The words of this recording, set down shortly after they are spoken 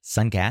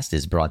Suncast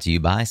is brought to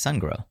you by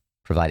SunGrow,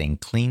 providing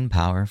clean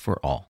power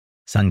for all.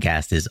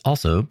 Suncast is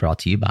also brought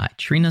to you by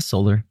Trina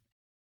Solar.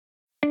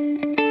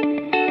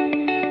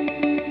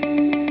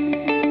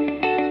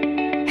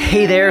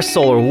 Hey there,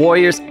 Solar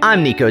Warriors.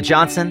 I'm Nico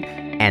Johnson,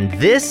 and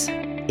this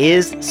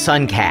is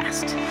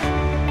Suncast.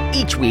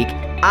 Each week,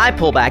 I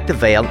pull back the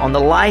veil on the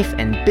life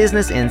and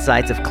business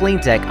insights of clean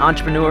tech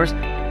entrepreneurs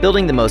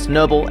building the most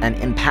noble and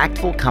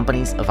impactful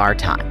companies of our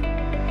time.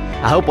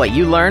 I hope what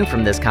you learn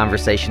from this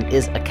conversation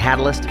is a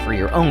catalyst for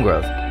your own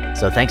growth.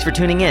 So thanks for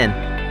tuning in,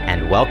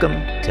 and welcome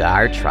to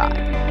our tribe.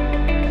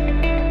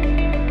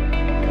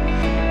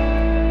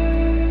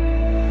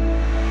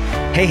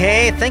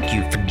 Hey, thank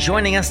you for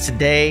joining us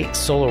today,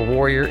 Solar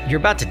Warrior.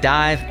 You're about to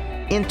dive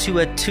into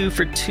a 2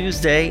 for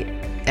Tuesday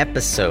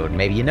episode.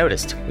 Maybe you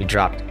noticed we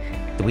dropped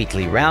the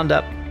weekly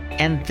roundup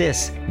and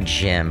this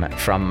gem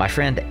from my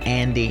friend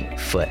Andy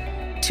Foote.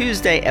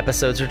 Tuesday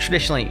episodes are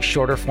traditionally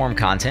shorter form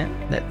content.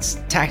 That's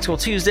Tactical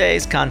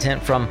Tuesdays,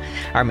 content from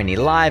our mini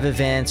live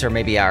events, or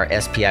maybe our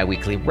SPI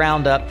weekly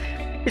roundup.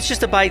 It's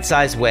just a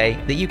bite-sized way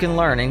that you can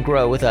learn and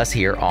grow with us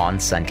here on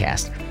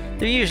Suncast.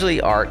 There usually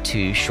are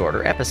 2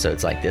 shorter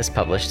episodes like this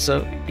published,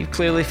 so you've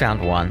clearly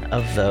found one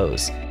of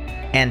those.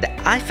 And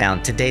I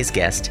found today's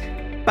guest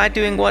by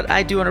doing what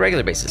I do on a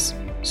regular basis,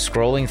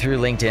 scrolling through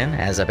LinkedIn,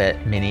 as I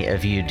bet many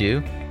of you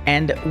do.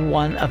 And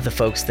one of the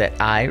folks that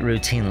I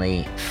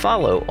routinely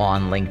follow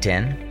on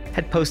LinkedIn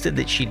had posted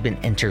that she'd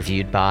been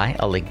interviewed by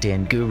a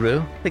LinkedIn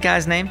guru. The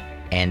guy's name?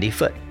 Andy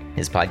Foote.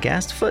 His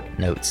podcast,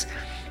 Footnotes.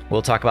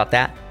 We'll talk about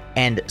that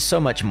and so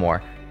much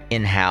more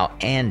in how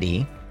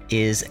Andy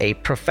is a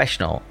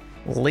professional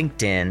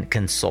LinkedIn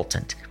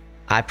consultant.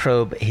 I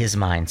probe his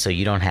mind so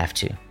you don't have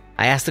to.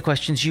 I ask the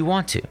questions you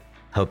want to.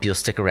 Hope you'll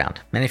stick around.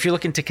 And if you're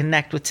looking to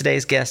connect with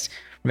today's guest,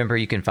 remember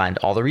you can find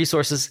all the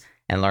resources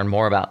and learn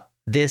more about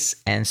this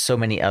and so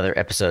many other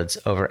episodes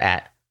over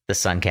at the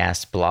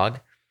Suncast blog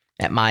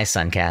at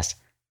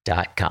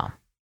mysuncast.com.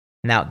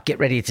 Now get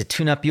ready to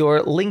tune up your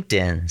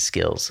LinkedIn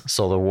skills,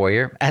 Solar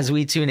Warrior, as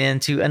we tune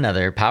in to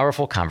another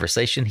powerful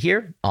conversation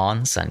here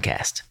on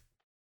Suncast.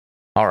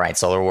 All right,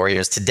 Solar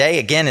Warriors, today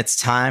again it's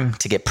time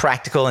to get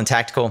practical and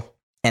tactical.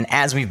 And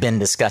as we've been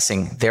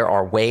discussing, there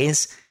are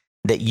ways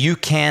that you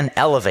can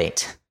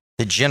elevate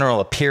the general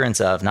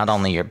appearance of not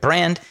only your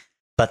brand,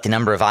 but the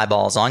number of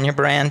eyeballs on your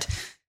brand.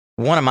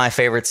 One of my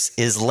favorites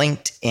is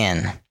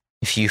LinkedIn.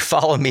 If you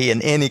follow me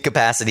in any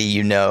capacity,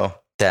 you know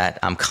that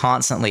I'm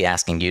constantly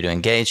asking you to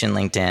engage in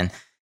LinkedIn,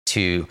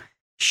 to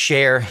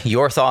share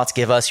your thoughts,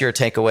 give us your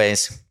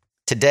takeaways.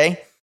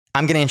 Today,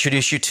 I'm going to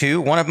introduce you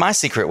to one of my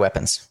secret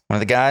weapons, one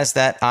of the guys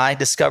that I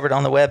discovered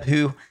on the web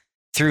who,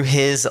 through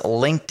his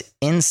Linked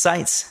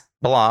Insights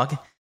blog,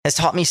 has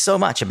taught me so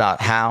much about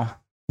how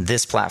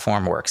this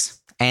platform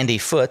works. Andy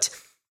Foote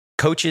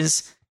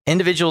coaches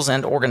individuals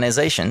and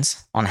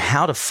organizations on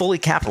how to fully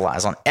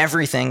capitalize on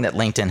everything that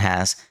LinkedIn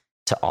has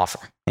to offer.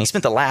 And he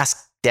spent the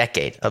last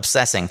decade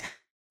obsessing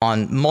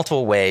on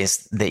multiple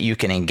ways that you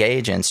can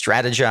engage and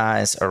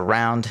strategize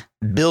around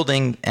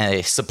building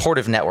a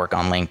supportive network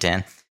on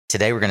LinkedIn.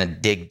 Today, we're going to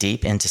dig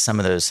deep into some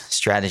of those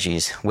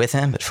strategies with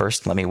him. But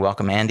first, let me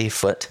welcome Andy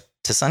Foote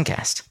to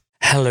Suncast.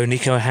 Hello,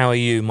 Nico. How are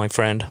you, my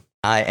friend?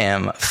 I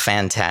am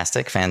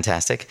fantastic.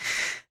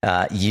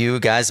 You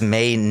guys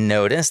may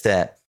notice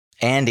that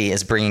Andy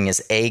is bringing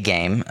his A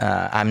game.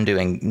 I'm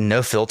doing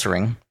no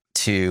filtering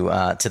to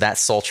that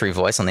sultry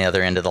voice on the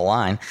other end of the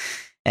line.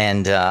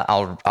 And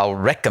I'll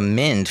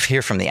recommend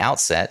here from the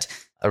outset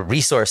a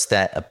resource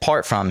that,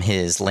 apart from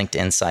his Linked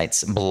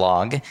Insights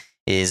blog,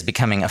 is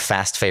becoming a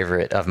fast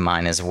favorite of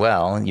mine as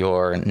well.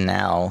 Your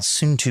now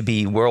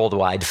soon-to-be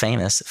worldwide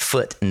famous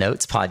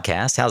Footnotes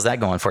podcast. How's that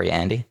going for you,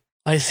 Andy?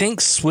 I think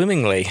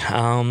swimmingly.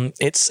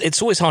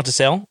 It's always hard to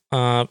sell,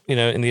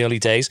 in the early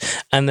days,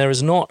 and there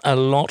is not a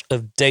lot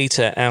of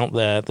data out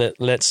there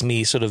that lets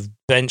me sort of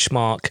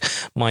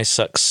benchmark my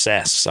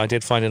success. I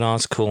did find an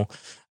article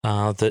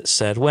that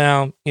said,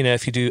 well,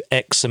 if you do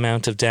X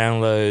amount of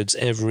downloads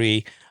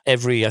every I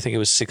think it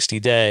was 60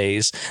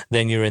 days,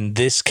 then you're in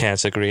this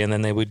category, and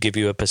then they would give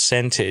you a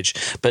percentage,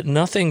 but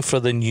nothing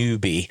for the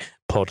newbie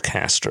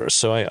podcaster.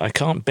 So I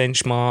can't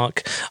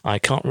benchmark. I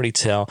can't really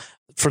tell.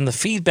 From the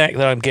feedback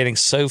that I'm getting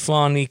so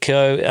far,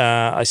 Nico,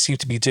 I seem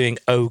to be doing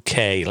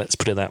okay. Let's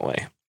put it that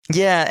way.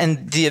 Yeah,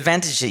 and the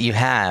advantage that you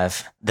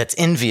have that's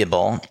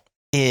enviable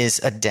is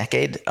a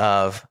decade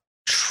of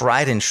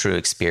tried and true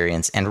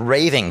experience and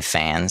raving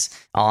fans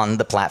on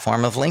the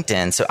platform of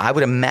LinkedIn. So I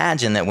would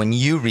imagine that when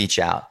you reach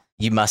out,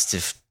 you must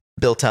have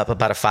built up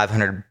about a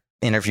 500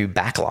 interview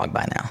backlog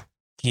by now.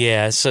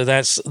 Yeah, so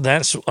that's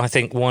I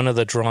think one of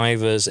the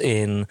drivers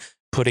in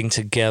putting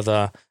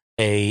together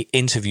a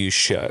interview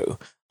show.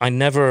 I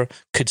never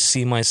could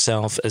see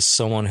myself as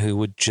someone who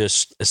would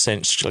just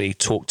essentially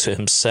talk to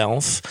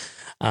himself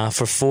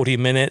for 40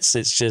 minutes.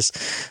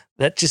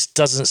 That just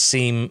doesn't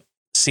seem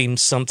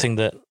something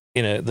that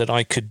that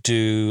I could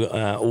do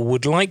or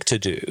would like to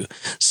do.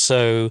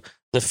 So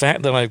the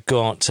fact that I've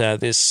got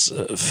this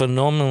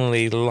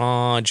phenomenally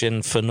large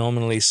and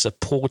phenomenally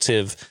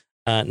supportive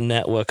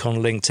network on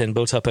LinkedIn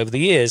built up over the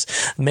years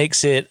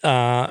makes it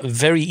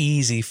very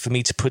easy for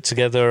me to put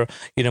together,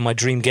 my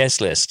dream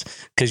guest list,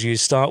 because you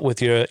start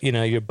with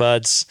your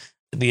buds,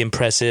 the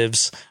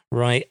impressives,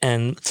 right?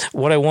 And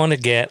what I want to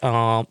get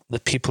are the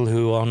people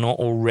who are not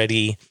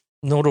already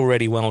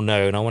well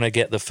known. I want to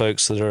get the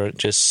folks that are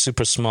just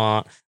super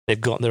smart.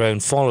 They've got their own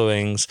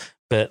followings,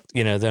 but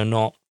they're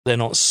not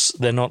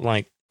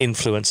like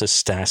influencer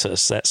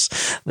status.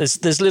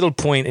 There's little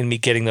point in me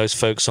getting those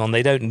folks on.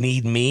 They don't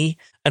need me.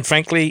 And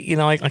frankly,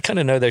 I kind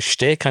of know their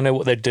shtick. I know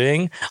what they're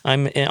doing.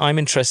 I'm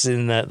interested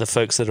in the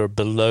folks that are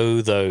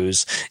below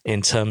those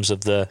in terms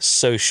of the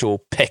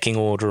social pecking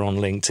order on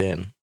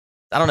LinkedIn.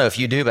 I don't know if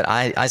you do, but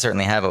I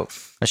certainly have. I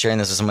was sharing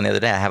this with someone the other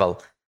day. I have a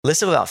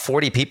list of about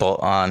 40 people,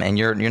 and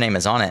your name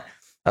is on it,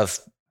 of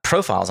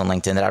profiles on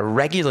LinkedIn that I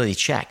regularly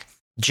check,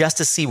 just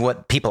to see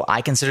what people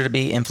I consider to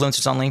be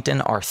influencers on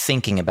LinkedIn are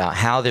thinking about,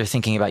 how they're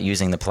thinking about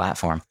using the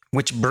platform.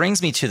 Which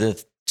brings me to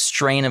the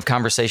strain of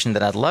conversation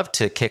that I'd love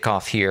to kick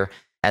off here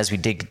as we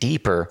dig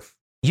deeper.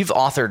 You've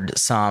authored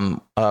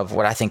some of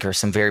what I think are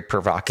some very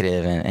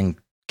provocative and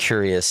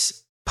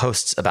curious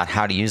posts about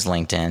how to use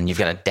LinkedIn. You've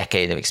got a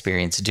decade of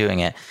experience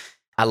doing it.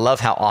 I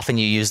love how often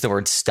you use the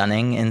word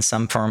stunning in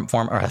some form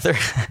or other.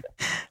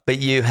 But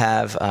you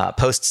have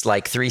posts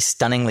like 3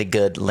 stunningly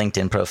good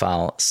LinkedIn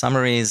profile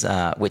summaries,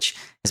 which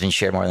has been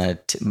shared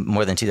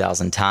more than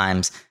 2,000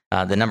 times.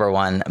 The number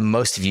 1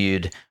 most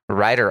viewed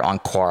writer on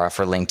Quora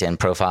for LinkedIn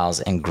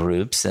profiles and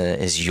groups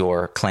is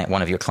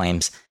one of your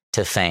claims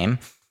to fame.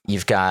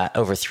 You've got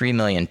over 3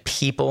 million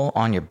people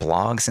on your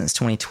blog since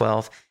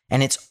 2012,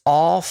 and it's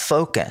all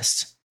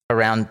focused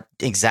around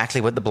exactly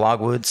what the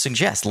blog would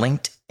suggest,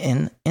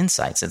 LinkedIn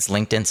Insights. It's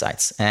LinkedIn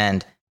Insights.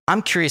 And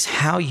I'm curious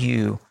how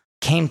you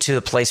came to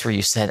a place where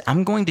you said,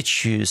 I'm going to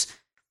choose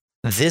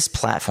this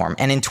platform.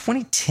 And in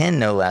 2010,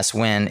 no less,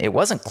 when it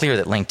wasn't clear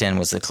that LinkedIn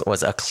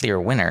was a clear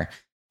winner,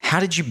 how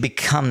did you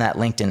become that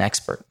LinkedIn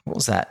expert? What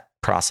was that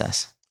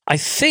process? I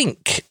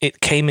think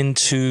it came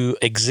into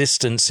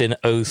existence in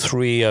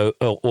 03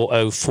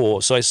 or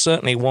 04. So I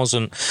certainly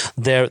wasn't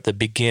there at the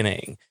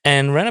beginning.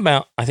 And around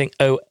about, I think,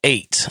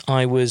 08,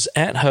 I was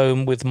at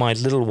home with my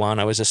little one.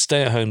 I was a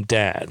stay-at-home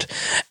dad.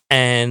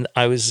 And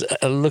I was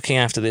looking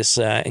after this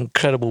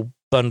incredible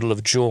bundle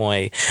of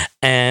joy.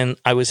 And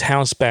I was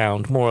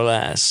housebound, more or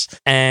less.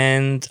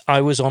 And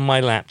I was on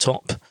my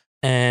laptop.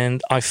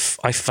 And I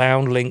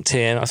found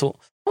LinkedIn. I thought,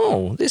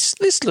 oh,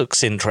 this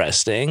looks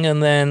interesting.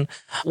 And then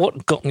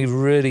what got me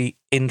really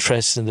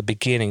interested in the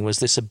beginning was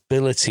this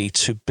ability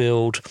to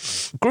build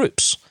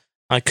groups.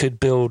 I could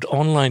build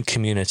online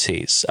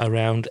communities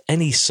around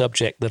any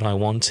subject that I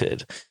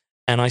wanted.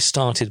 And I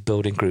started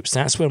building groups.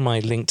 That's where my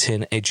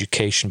LinkedIn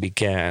education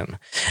began.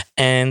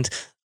 And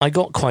I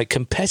got quite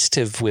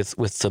competitive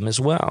with them as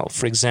well.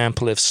 For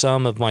example, if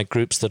some of my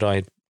groups that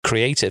I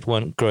created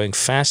weren't growing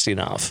fast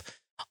enough,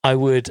 I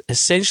would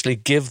essentially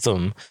give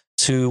them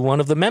to one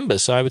of the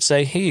members. So I would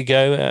say, here you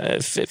go.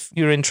 If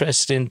you're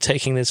interested in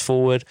taking this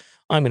forward,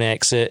 I'm going to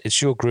exit.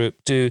 It's your group.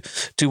 Do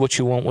what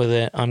you want with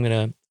it. I'm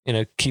going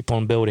to, keep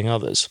on building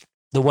others.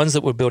 The ones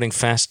that were building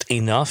fast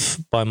enough,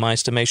 by my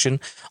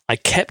estimation, I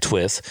kept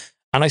with,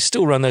 and I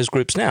still run those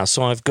groups now.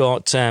 So I've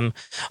got, I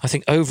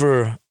think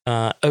over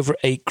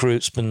 8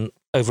 groups, been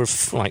over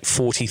like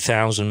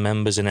 40,000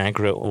 members in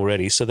aggregate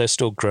already, so they're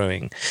still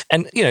growing.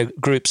 And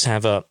groups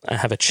have a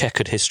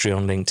checkered history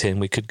on LinkedIn.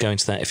 We could go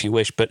into that if you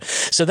wish, but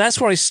so that's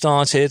where I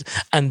started,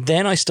 and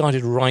then I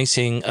started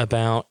writing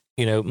about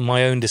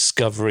my own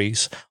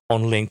discoveries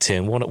on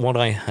LinkedIn, what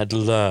I had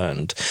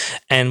learned,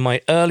 and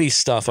my early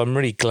stuff, I'm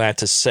really glad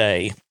to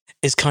say,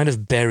 is kind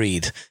of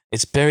buried.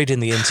 It's buried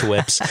in the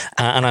interwebs,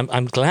 and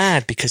I'm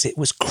glad, because it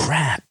was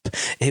crap.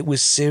 It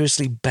was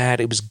seriously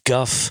bad. It was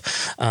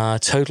guff,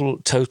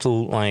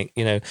 total like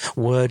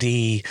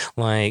wordy,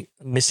 like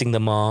missing the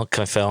mark.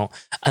 I felt,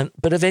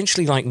 but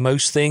eventually, like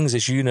most things,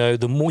 as you know,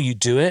 the more you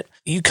do it,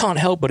 you can't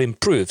help but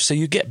improve. So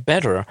you get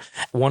better.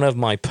 One of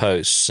my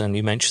posts, and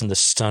you mentioned the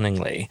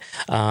stunningly,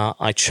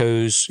 I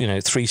chose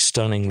 3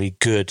 stunningly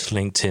good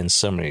LinkedIn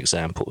summary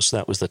examples.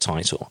 That was the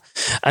title.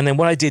 And then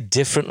what I did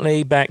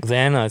differently back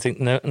then, I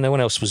think no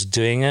one else was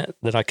doing it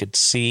that I could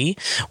see,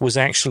 was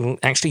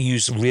actually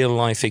use real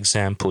life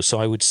examples. So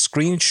I would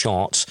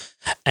screenshot,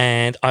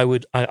 and I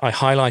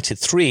highlighted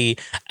 3,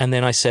 and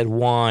then I said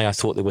why I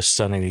thought they were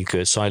stunningly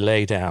good. So I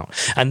laid out,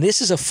 and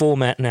this is a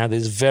format now that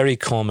is very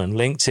common.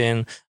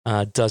 LinkedIn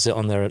does it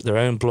on their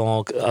own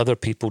blog. Other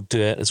people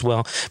do it as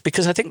well,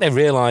 because I think they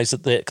realize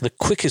that the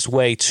quickest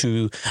way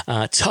to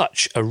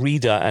touch a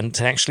reader and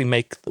to actually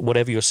make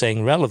whatever you're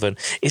saying relevant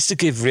is to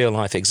give real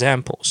life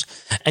examples.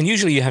 And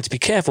usually you have to be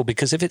careful,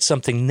 because if it's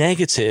something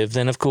negative,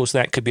 then of course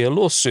that could be a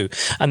lawsuit.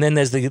 And then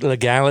there's the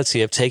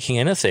legality of taking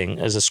anything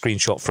as a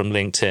screenshot from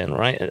LinkedIn,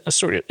 right?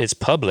 Sorry, it's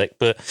public,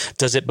 but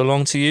does it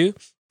belong to you?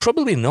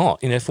 Probably not.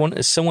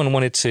 If someone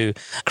wanted to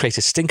create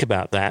a stink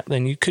about that,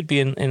 then you could be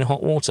in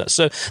hot water.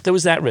 So there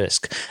was that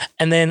risk.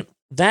 And then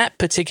that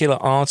particular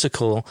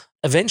article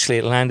eventually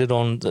it landed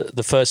on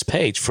the first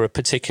page for a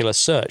particular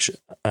search,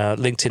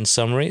 LinkedIn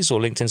summaries or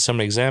LinkedIn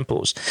summary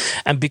examples.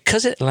 And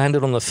because it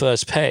landed on the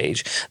first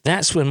page,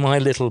 that's when my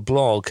little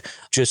blog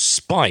just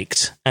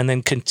spiked and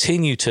then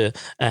continued to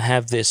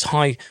have this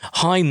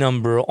high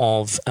number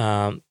of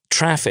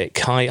traffic,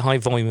 high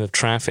volume of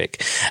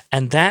traffic.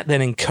 And that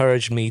then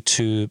encouraged me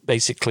to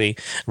basically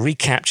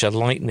recapture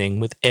lightning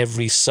with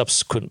every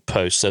subsequent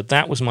post. So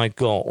that was my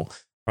goal,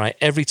 right?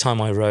 Every time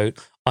I wrote,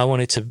 I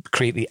wanted to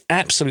create the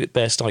absolute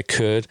best I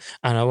could.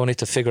 And I wanted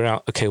to figure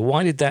out, okay,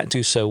 why did that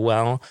do so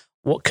well?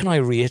 What can I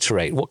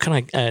reiterate? What can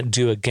I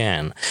do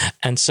again?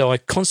 And so I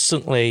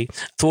constantly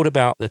thought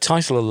about the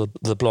title of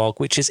the blog,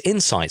 which is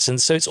Insights.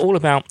 And so it's all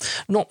about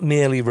not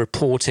merely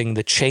reporting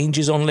the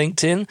changes on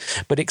LinkedIn,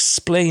 but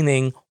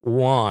explaining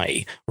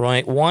why,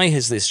 right? Why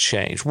has this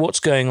changed?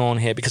 What's going on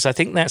here? Because I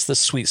think that's the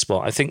sweet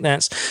spot. I think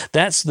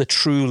that's the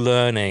true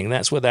learning.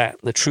 That's where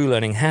the true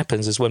learning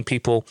happens, is when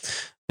people,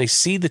 they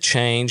see the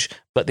change,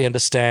 but they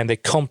understand, they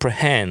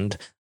comprehend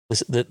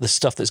the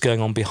stuff that's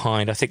going on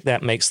behind. I think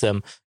that makes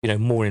them,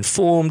 more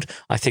informed.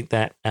 I think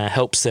that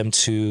helps them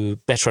to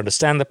better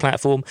understand the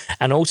platform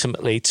and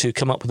ultimately to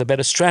come up with a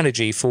better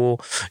strategy for,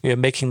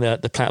 making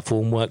the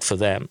platform work for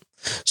them.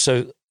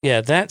 So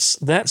yeah, that's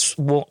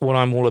what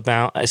I'm all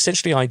about.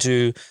 Essentially, I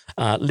do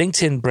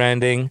LinkedIn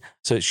branding.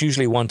 So it's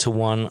usually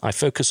one-to-one. I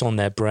focus on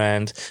their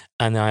brand.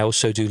 And I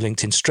also do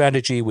LinkedIn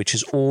strategy, which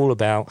is all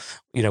about,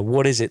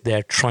 what is it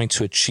they're trying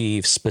to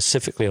achieve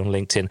specifically on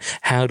LinkedIn?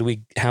 How do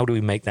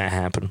we make that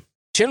happen?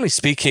 Generally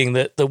speaking,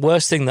 the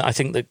worst thing that I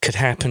think that could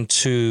happen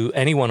to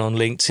anyone on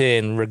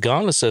LinkedIn,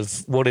 regardless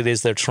of what it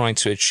is they're trying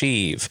to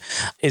achieve,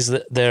 is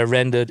that they're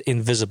rendered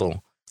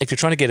invisible. If you're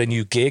trying to get a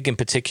new gig in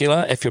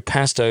particular, if you're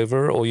passed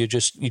over or you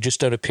just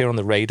don't appear on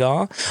the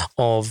radar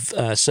of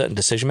certain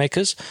decision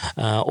makers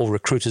or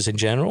recruiters in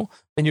general,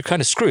 then you're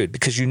kind of screwed,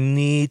 because you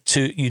need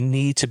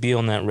to be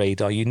on that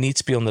radar. You need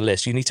to be on the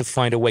list. You need to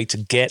find a way to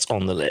get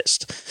on the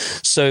list.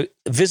 So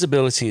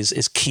visibility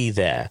is key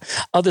there.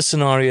 Other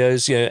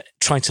scenarios,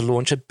 trying to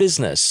launch a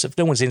business. If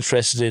no one's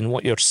interested in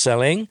what you're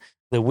selling,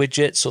 the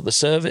widgets or the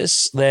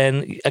service,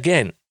 then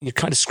again, you're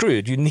kind of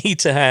screwed. You need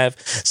to have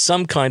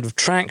some kind of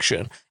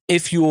traction.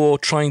 If you're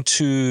trying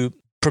to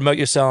promote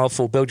yourself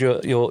or build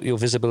your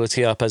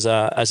visibility up as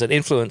an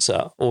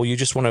influencer, or you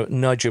just want to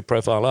nudge your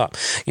profile up,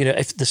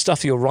 if the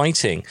stuff you're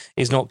writing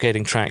is not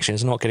getting traction,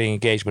 is not getting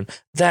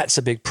engagement, that's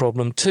a big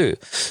problem too.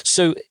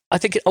 So I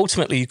think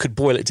ultimately you could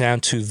boil it down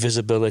to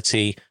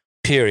visibility,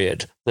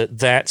 period.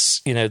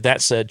 That's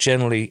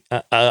generally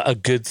a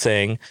good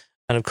thing.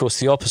 And of course,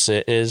 the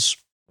opposite is,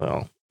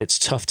 well, it's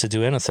tough to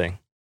do anything.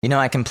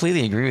 I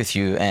completely agree with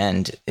you.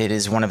 And it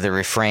is one of the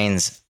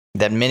refrains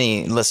that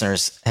many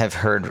listeners have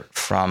heard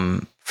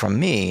from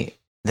me,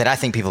 that I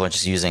think people are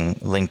just using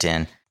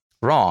LinkedIn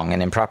wrong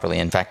and improperly.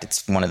 In fact,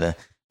 it's one of the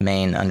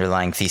main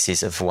underlying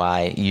theses of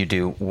why you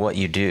do what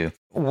you do.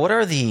 What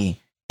are the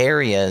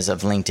areas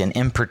of LinkedIn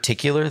in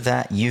particular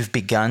that you've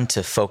begun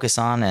to focus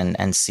on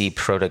and see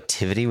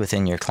productivity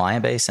within your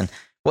client base? And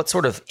what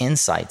sort of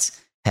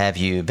insights have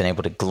you been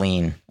able to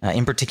glean?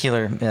 In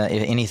particular,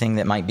 anything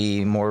that might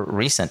be more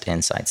recent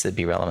insights that'd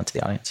be relevant to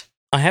the audience?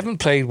 I haven't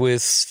played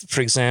with,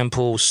 for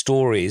example,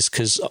 stories,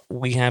 because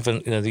we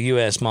haven't, the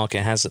US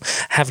market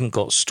haven't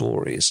got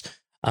stories.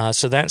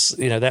 So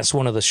that's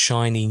one of the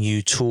shiny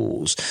new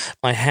tools.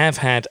 I have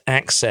had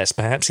access,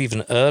 perhaps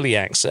even early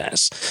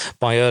access.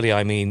 By early,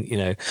 I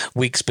mean,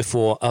 weeks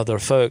before other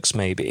folks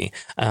maybe,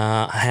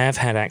 have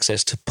had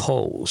access to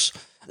polls.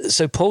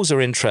 So polls are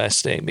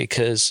interesting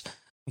because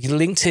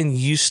LinkedIn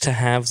used to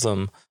have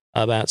them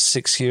about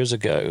 6 years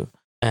ago.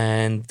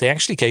 And they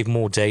actually gave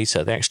more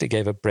data. They actually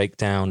gave a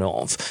breakdown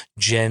of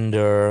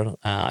gender,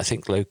 I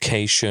think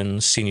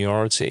location,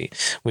 seniority,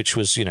 which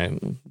was,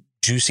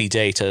 juicy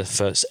data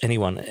for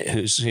anyone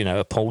who's,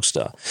 a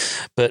pollster.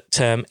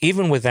 But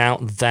even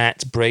without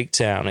that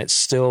breakdown, it's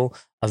still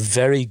a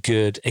very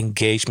good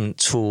engagement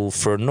tool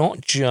for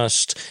not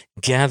just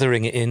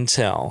gathering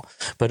intel,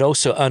 but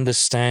also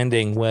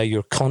understanding where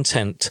your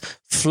content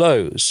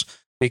flows.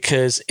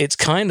 Because it's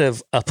kind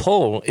of, a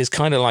poll is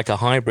kind of like a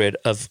hybrid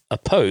of a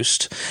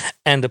post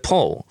and a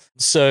poll.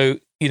 So,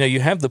 you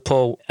have the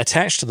poll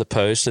attached to the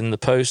post, and the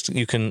post,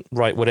 you can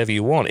write whatever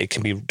you want. It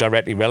can be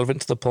directly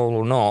relevant to the poll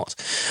or not.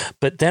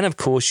 But then, of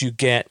course, you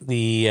get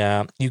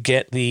the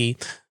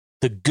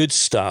good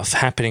stuff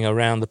happening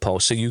around the poll.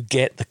 So you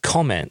get the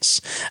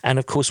comments. And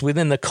of course,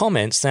 within the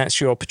comments,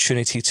 that's your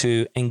opportunity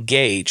to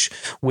engage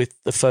with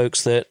the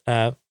folks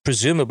that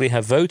presumably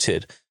have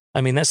voted. I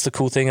mean, that's the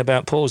cool thing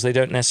about polls. They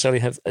don't necessarily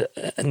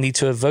need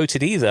to have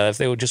voted either. If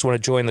they would just want to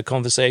join the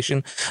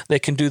conversation, they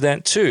can do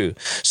that too.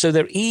 So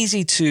they're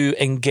easy to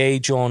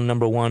engage on,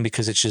 number one,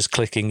 because it's just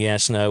clicking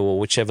yes, no, or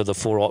whichever the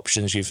four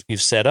options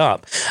you've set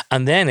up.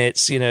 And then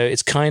it's,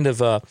 it's kind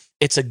of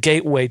it's a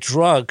gateway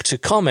drug to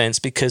comments,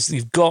 because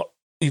you've got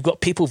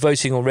people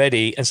voting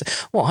already and say,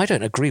 well, I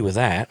don't agree with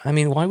that. I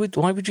mean, why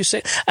would you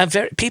say? And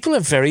people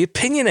are very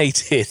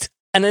opinionated.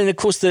 And then, of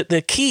course,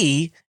 the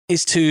key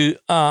is to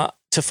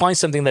to find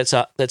something that's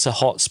a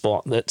hot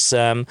spot, that's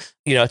a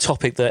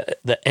topic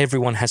that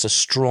everyone has a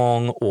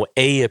strong or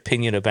a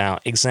opinion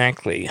about,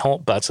 exactly,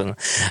 hot button.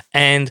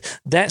 And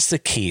that's the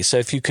key. So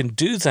if you can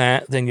do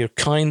that, then you're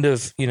kind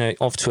of,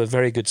 off to a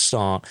very good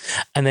start.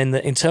 And then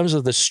in terms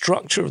of the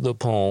structure of the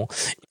poll,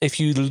 if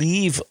you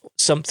leave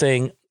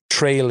something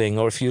trailing,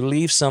 or if you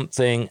leave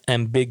something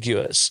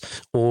ambiguous,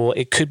 or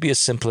it could be as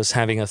simple as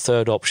having a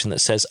third option that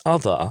says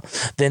other,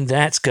 then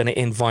that's going to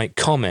invite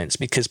comments,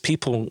 because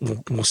people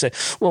will say,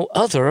 well,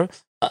 other,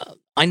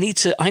 I need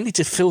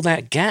to fill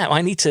that gap.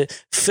 I need to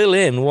fill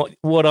in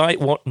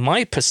what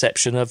my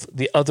perception of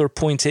the other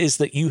point is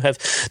that you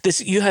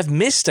have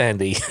missed,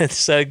 Andy.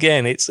 So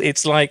again,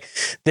 it's like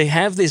they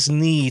have this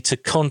need to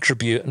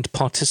contribute and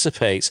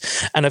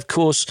participate, and of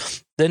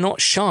course they're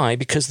not shy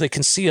because they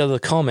can see other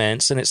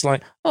comments, and it's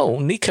like, oh,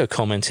 Nico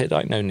commented.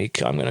 I know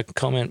Nico. I'm going to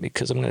comment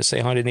because I'm going to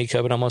say hi to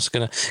Nico, but I'm also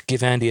going to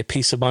give Andy a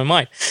piece of my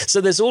mind. So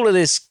there's all of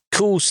this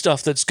cool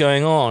stuff that's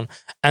going on,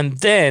 and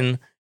then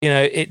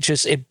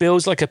it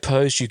builds like a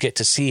post. You get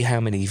to see how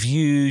many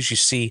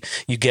views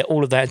you get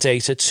all of that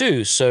data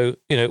too. So,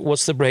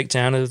 what's the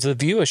breakdown of the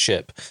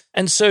viewership?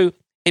 And so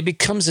it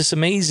becomes this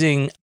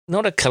amazing,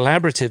 not a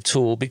collaborative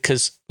tool,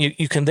 because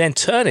you can then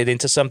turn it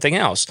into something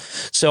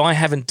else. So I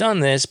haven't done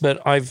this,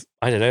 but I've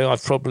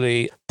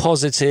probably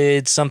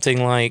posited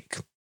something like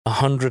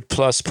 100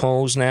 plus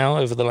polls now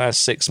over the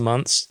last 6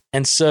 months.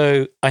 And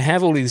so I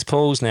have all these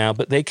polls now,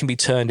 but they can be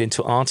turned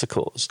into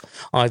articles,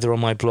 either on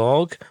my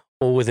blog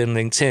or within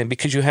LinkedIn,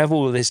 because you have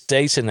all of this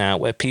data now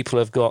where people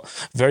have got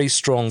very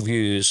strong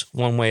views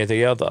one way or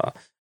the other.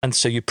 And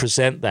so you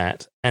present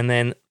that. And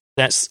then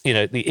that's,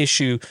 the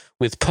issue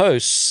with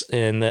posts,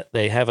 in that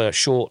they have a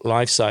short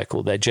life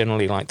cycle. They're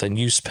generally like the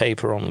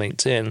newspaper on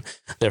LinkedIn.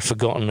 They're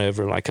forgotten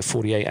over like a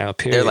 48-hour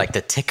period. They're like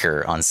the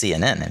ticker on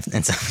CNN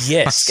in some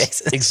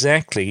cases.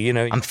 Exactly.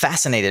 I'm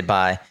fascinated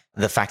by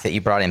the fact that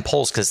you brought in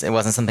polls, because it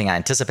wasn't something I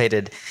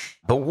anticipated.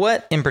 But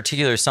what in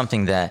particular is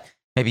something that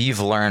maybe you've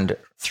learned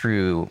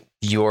through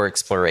your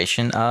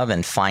exploration of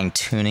and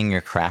fine-tuning your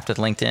craft with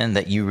LinkedIn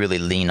that you really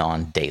lean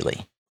on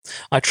daily?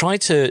 I try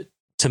to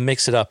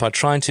mix it up. I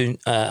try to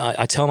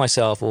I tell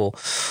myself or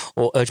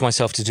urge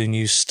myself to do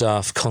new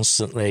stuff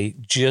constantly,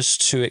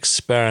 just to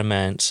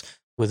experiment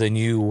with a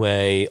new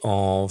way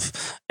of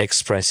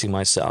expressing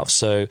myself.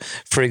 So,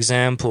 for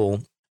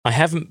example, I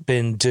haven't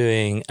been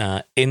doing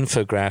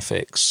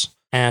infographics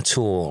at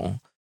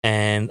all,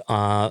 and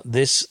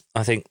this,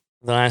 I think,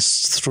 the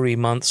last 3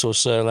 months or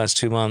so, last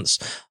 2 months,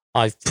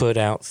 I've put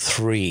out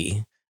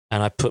 3,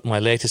 and I put my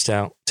latest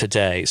out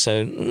today.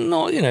 So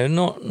not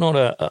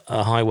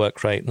a high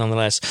work rate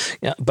nonetheless.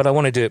 Yeah, but I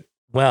want to do it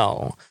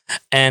well,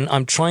 and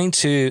I'm trying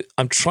to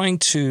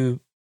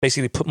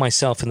basically put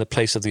myself in the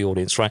place of the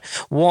audience. Right?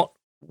 What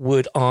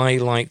would I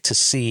like to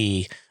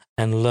see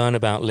and learn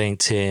about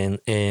LinkedIn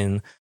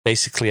in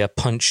basically a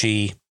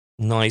punchy,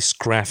 nice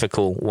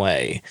graphical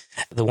way?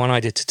 The one I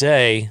did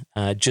today,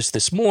 just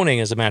this morning,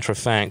 as a matter of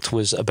fact,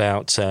 was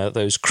about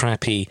those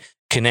crappy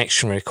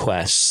connection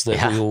requests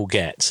that we all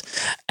get.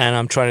 And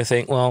I'm trying to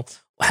think, well,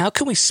 how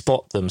can we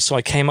spot them? So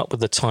I came up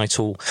with the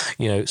title,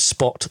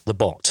 Spot the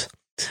Bot,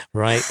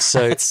 right?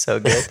 So it's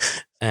so good.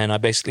 And I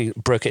basically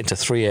broke it into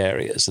 3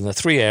 areas. And the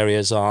 3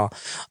 areas are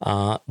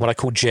what I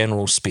call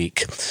general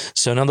speak.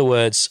 So in other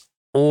words,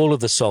 all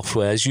of the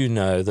software, as you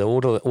know, the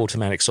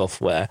automatic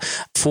software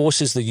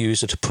forces the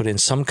user to put in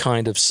some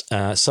kind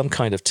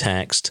of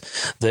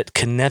text that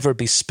can never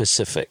be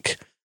specific,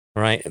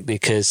 right?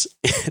 Because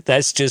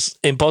that's just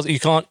impossible.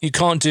 You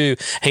can't do,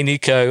 hey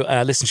Nico,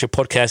 listen to your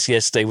podcast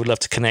yesterday, would love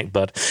to connect,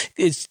 bud.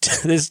 It's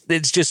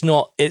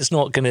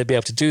not going to be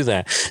able to do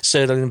that. So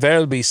it'll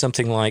invariably be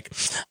something like,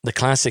 the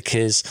classic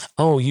is,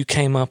 oh, you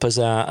came up as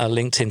a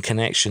LinkedIn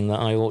connection that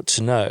I ought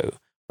to know,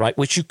 right?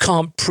 Which you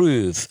can't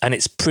prove, and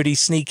it's pretty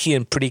sneaky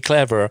and pretty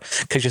clever,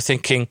 because you're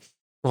thinking,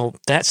 well,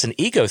 that's an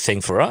ego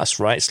thing for us,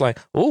 right? It's like,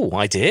 oh,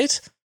 I did.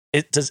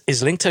 Is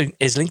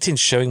LinkedIn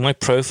showing my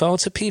profile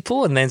to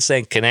people and then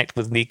saying connect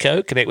with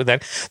Nico, connect with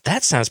them?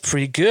 That sounds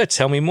pretty good.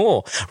 Tell me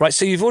more, right?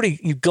 So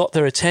you've got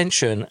their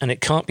attention, and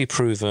it can't be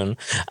proven.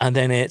 And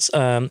then it's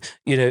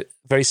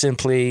very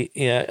simply,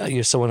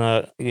 you're someone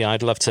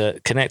I'd love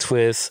to connect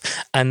with,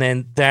 and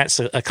then that's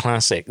a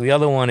classic. The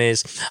other one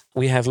is,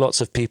 we have lots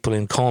of people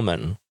in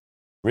common.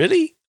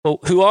 Really? Well,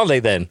 who are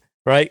they then?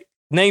 Right?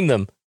 Name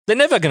them. They're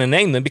never going to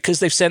name them, because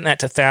they've sent that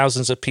to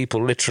thousands of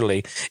people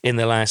literally in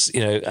the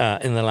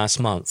last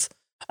month.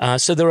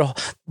 So there are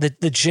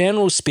the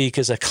general speak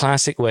is a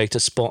classic way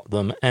to spot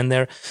them, and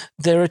they're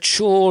a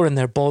chore and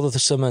they're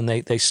bothersome, and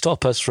they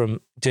stop us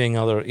from doing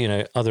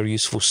other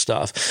useful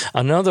stuff.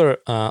 Another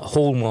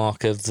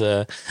hallmark of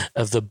the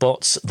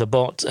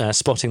bot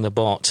spotting the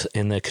bot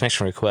in the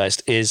connection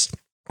request is,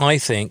 I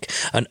think,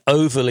 an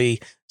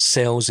overly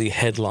salesy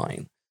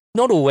headline.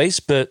 Not always,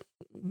 but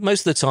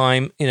most of the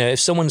time, if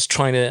someone's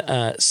trying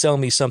to sell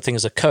me something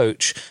as a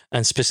coach,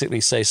 and specifically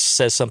says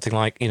something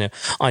like,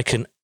 I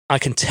can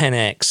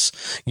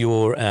 10x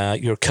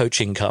your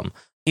coach income,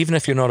 even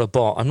if you're not a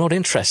bot, I'm not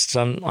interested.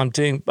 I'm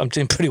doing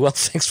pretty well.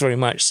 Thanks very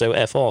much. So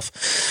F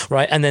off,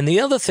 right? And then the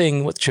other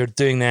thing which you're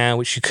doing now,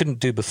 which you couldn't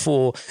do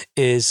before,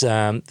 is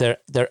they're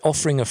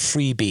offering a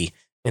freebie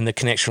in the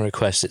connection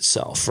request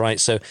itself, right?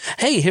 So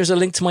hey, here's a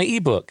link to my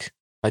ebook.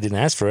 I didn't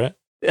ask for it.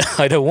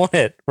 I don't want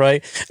it,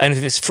 right? And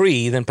if it's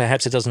free, then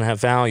perhaps it doesn't have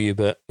value.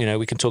 But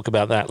we can talk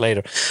about that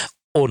later,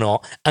 or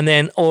not. And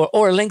then or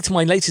a link to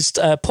my latest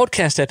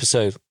podcast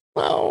episode.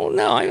 Well,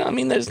 no, I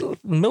mean, there's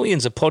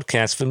millions of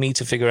podcasts for me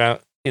to figure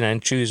out,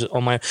 and choose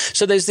on my.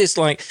 So there's this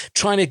like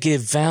trying to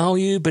give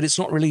value, but it's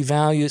not really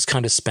value. It's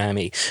kind of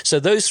spammy. So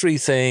those three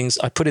things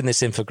I put in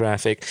this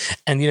infographic,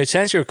 and to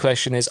answer your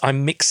question is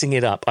I'm mixing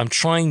it up. I'm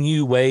trying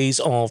new ways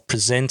of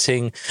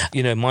presenting,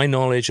 my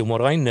knowledge and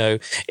what I know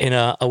in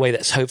a way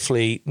that's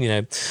hopefully,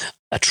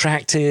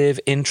 attractive,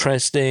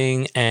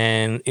 interesting,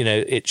 and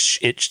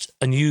it's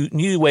a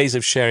new ways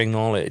of sharing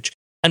knowledge.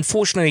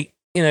 Unfortunately,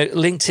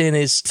 LinkedIn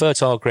is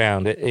fertile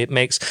ground. It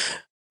makes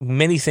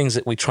many things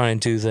that we try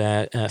and do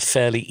there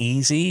fairly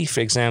easy. For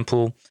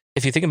example,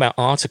 if you think about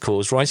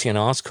articles, writing an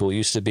article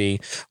used to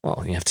be,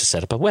 well, you have to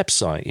set up a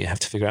website, you have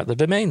to figure out the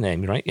domain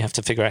name, right? You have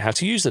to figure out how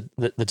to use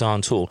the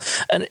darn tool,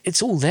 and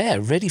it's all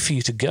there, ready for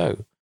you to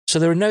go. So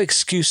there are no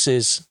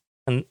excuses,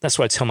 and that's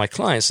what I tell my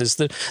clients, is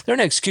that there are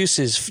no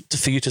excuses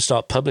for you to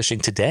start publishing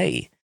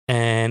today,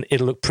 and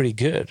it'll look pretty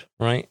good,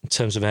 right? In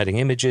terms of adding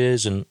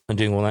images and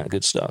doing all that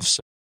good stuff. So.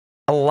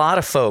 A lot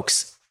of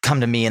folks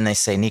come to me and they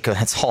say, Nico,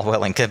 that's all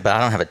well and good, but I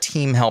don't have a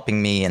team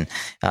helping me, and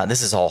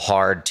this is all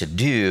hard to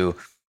do.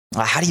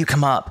 How do you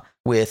come up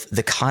with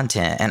the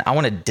content? And I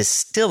want to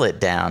distill it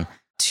down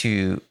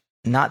to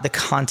not the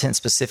content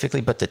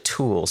specifically, but the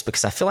tools,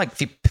 because I feel like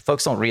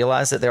folks don't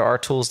realize that there are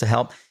tools to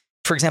help.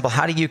 For example,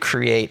 how do you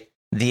create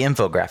the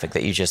infographic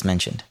that you just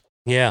mentioned?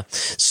 Yeah.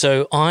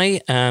 So I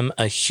am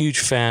a huge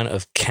fan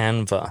of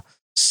Canva.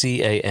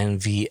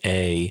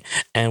 Canva.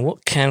 And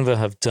what Canva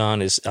have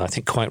done is, I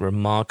think, quite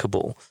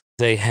remarkable.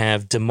 They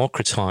have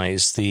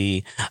democratized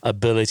the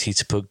ability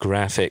to put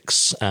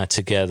graphics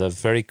together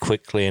very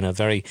quickly in a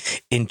very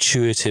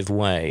intuitive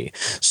way.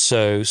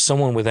 So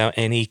someone without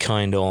any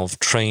kind of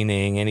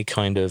training, any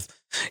kind of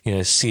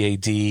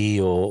CAD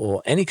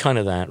or any kind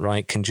of that,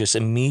 right, can just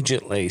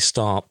immediately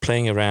start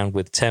playing around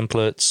with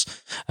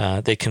templates.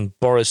 They can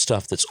borrow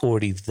stuff that's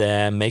already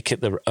there, make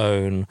it their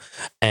own,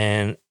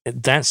 and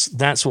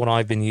that's what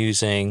I've been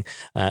using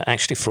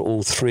actually for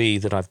all three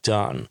that I've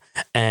done.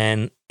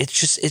 And it's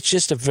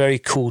just a very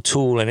cool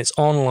tool, and it's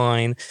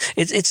online.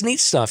 It's neat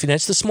stuff.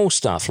 It's the small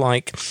stuff,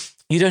 like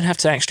you don't have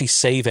to actually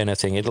save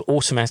anything. It'll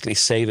automatically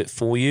save it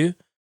for you,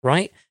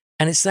 right?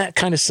 And it's that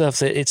kind of stuff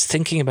that it's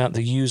thinking about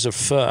the user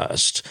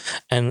first,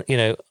 and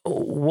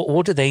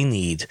what do they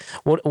need?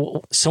 What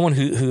someone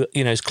who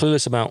is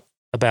clueless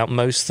about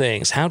most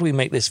things. How do we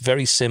make this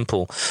very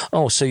simple?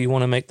 Oh, so you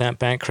want to make that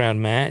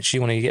background match?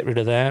 You want to get rid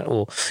of that,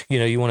 or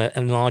you want to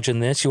enlarge in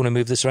this? You want to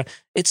move this around?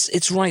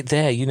 It's right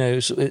there.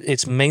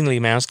 It's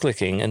mainly mouse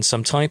clicking and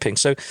some typing.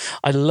 So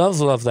I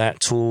love that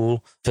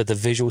tool for the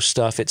visual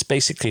stuff. It's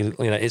basically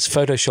it's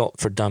Photoshop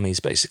for dummies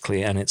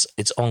basically, and it's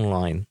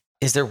online.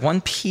 Is there one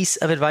piece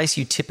of advice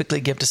you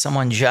typically give to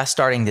someone just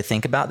starting to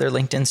think about their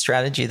LinkedIn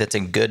strategy that's a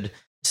good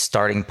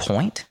starting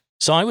point?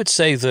 So I would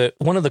say that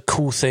one of the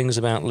cool things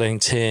about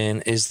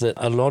LinkedIn is that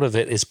a lot of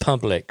it is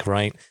public,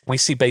 right? We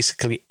see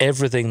basically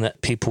everything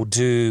that people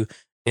do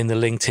in the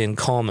LinkedIn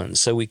Commons.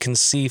 So we can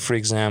see, for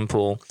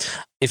example,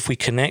 if we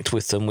connect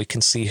with them, we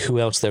can see who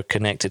else they're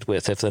connected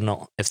with if they're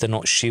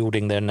not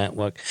shielding their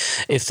network.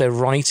 If they're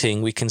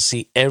writing, we can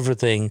see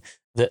everything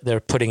that they're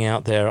putting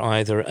out there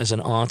either as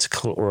an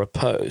article or a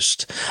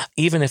post.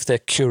 Even if they're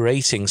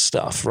curating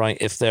stuff, right?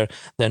 If they're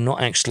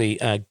not actually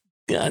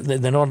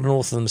they're not an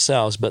author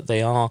themselves, but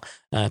they are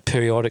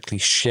periodically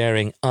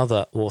sharing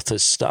other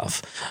authors'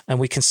 stuff. And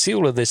we can see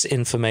all of this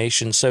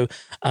information. So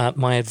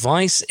my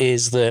advice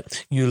is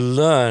that you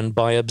learn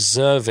by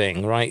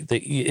observing, right?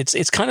 That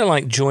it's kind of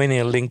like joining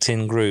a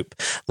LinkedIn group.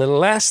 The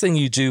last thing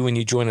you do when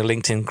you join a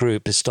LinkedIn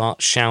group is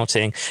start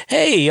shouting,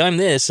 hey, I'm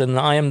this, and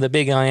I am the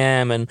big I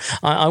am, and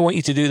I want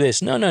you to do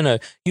this. No.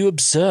 You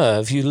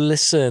observe, you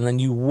listen, and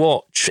you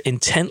watch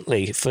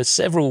intently for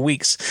several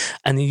weeks,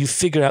 and then you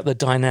figure out the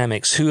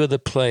dynamics. Who are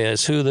the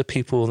players? Who are the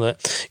people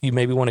that you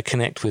maybe want to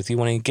connect with, you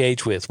want to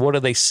engage with? What are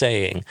they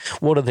saying?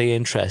 What are they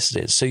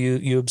interested in? So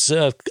you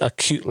observe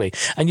acutely,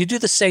 and you do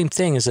the same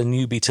thing as a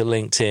newbie to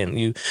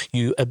LinkedIn.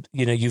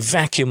 You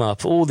vacuum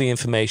up all the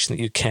information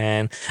that you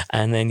can,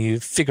 and then you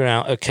figure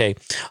out, okay,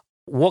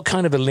 what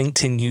kind of a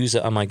LinkedIn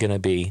user am I going to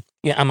be?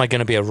 Yeah, am I going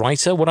to be a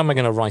writer? What am I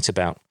going to write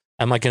about?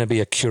 Am I going to be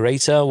a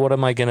curator? What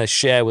am I going to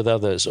share with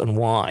others, and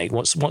why?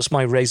 What's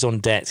my raison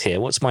d'etre here?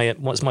 What's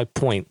my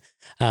point?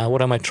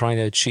 What am I trying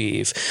to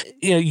achieve?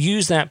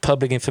 Use that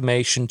public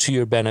information to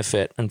your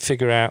benefit and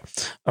figure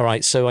out, all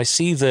right, so I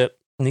see that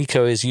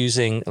Nico is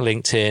using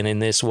LinkedIn in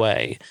this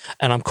way,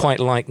 and I'm quite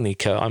like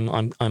Nico.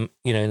 I'm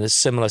in a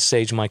similar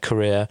stage of my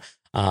career.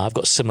 I've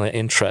got similar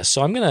interests.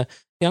 So I'm going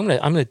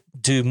to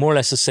do more or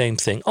less the same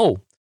thing.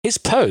 Oh, his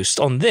post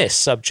on this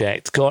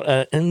subject got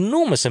an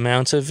enormous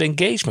amount of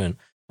engagement.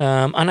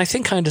 And I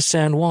think I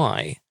understand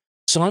why.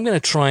 So I'm going to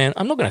try and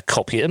I'm not going to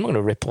copy it. I'm not going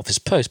to rip off his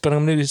post, but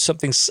I'm going to do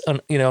something,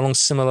 along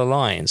similar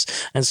lines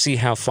and see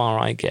how far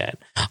I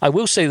get. I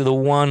will say that the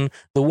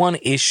one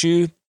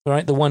issue,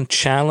 right, the one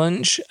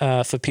challenge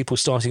for people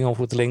starting off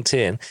with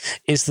LinkedIn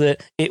is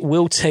that it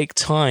will take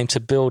time to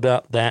build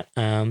up that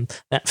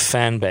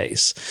fan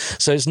base.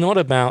 So it's not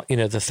about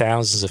the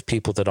thousands of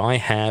people that I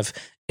have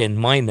in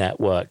my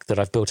network that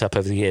I've built up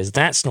over the years.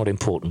 That's not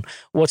important.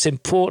 What's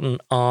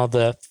important are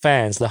the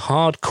fans, the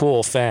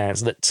hardcore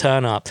fans that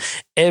turn up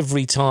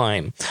every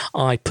time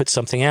I put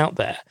something out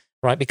there,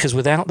 right? Because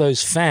without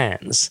those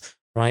fans,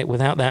 right,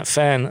 without that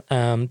fan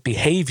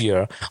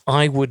behavior,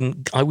 I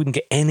wouldn't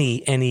get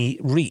any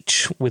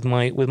reach with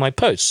my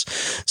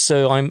posts.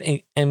 So I'm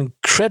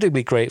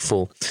incredibly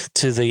grateful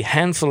to the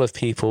handful of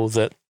people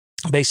that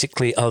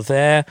basically are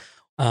there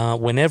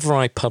whenever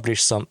I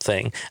publish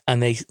something,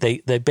 and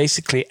they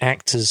basically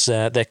act as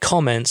their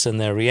comments and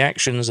their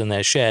reactions and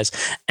their shares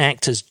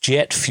act as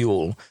jet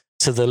fuel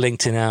to the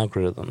LinkedIn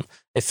algorithm.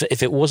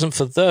 If it wasn't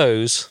for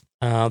those,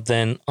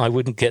 then I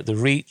wouldn't get the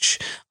reach.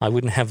 I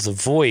wouldn't have the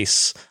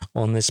voice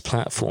on this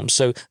platform.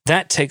 So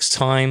that takes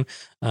time.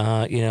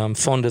 I'm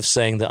fond of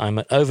saying that I'm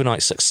an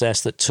overnight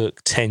success that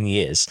took 10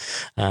 years,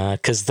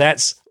 because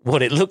that's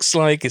what it looks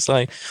like. It's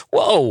like,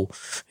 whoa,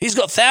 he's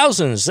got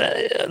thousands.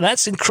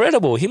 That's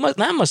incredible.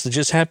 That must have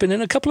just happened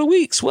in a couple of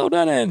weeks. Well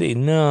done, Andy.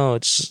 No,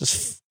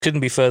 it couldn't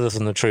be further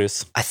from the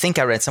truth. I think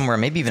I read somewhere,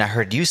 maybe even I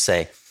heard you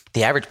say,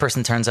 the average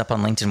person turns up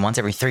on LinkedIn once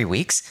every 3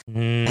 weeks.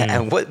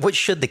 And what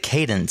should the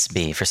cadence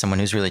be for someone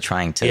who's really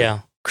trying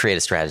to create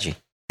a strategy?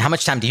 How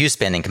much time do you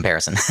spend in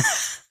comparison?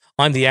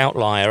 I'm the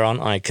outlier,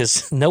 aren't I?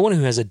 Because no one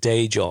who has a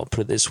day job,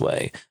 put it this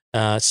way,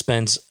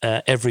 spends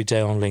every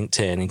day on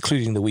LinkedIn,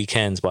 including the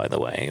weekends, by the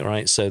way,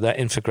 right? So that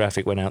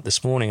infographic went out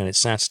this morning and it's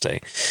Saturday.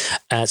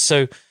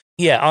 I'm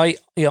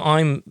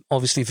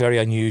obviously very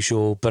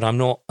unusual, but I'm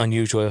not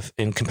unusual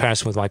in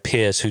comparison with my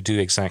peers who do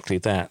exactly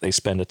that. They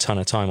spend a ton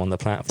of time on the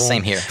platform.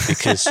 Same here.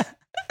 Because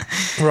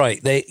right,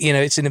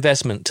 it's an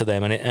investment to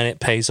them, and it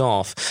pays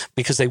off,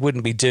 because they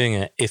wouldn't be doing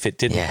it if it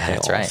didn't pay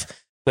off. Right.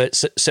 But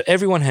so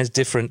everyone has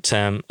different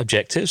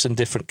objectives and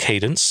different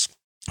cadence,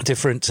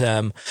 different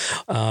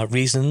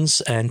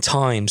reasons and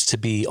times to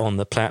be on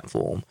the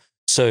platform.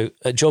 So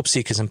job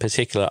seekers in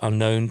particular are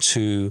known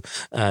to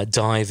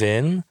dive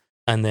in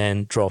and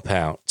then drop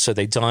out. So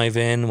they dive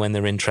in when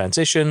they're in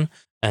transition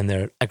and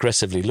they're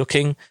aggressively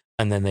looking,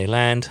 and then they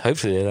land.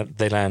 Hopefully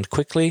they land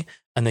quickly,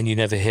 and then you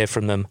never hear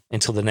from them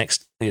until the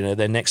next,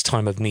 their next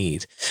time of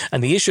need.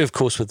 And the issue, of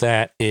course, with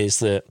that is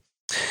that,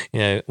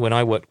 when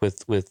I work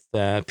with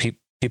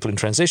people in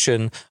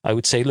transition, I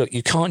would say, look,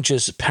 you can't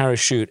just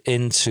parachute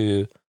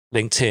into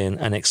LinkedIn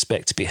and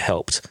expect to be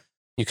helped.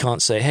 You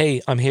can't say,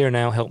 hey, I'm here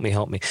now, help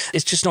me.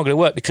 It's just not going to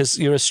work, because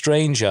you're a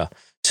stranger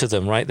to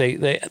them, right?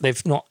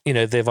 They've not,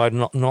 they've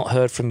either not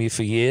heard from you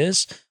for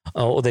years,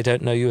 or they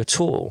don't know you at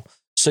all.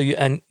 So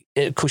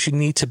of course, you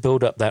need to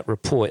build up that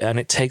rapport, and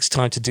it takes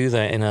time to do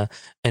that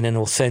in an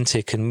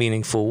authentic and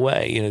meaningful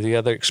way. The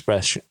other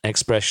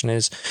expression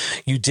is,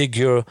 you dig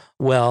your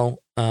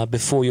well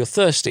before you're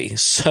thirsty.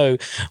 So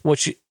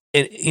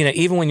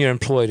even when you're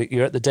employed,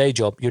 you're at the day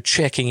job, you're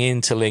checking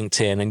into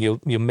LinkedIn, and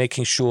you're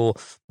making sure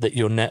that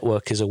your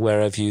network is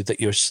aware of you,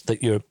 that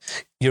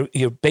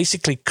you're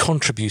basically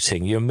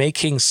contributing. You're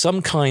making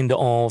some kind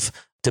of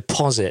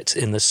deposit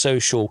in the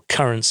social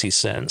currency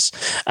sense,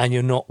 and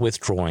you're not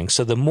withdrawing.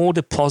 So the more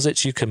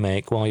deposits you can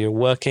make while you're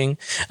working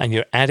and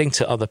you're adding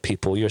to other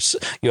people,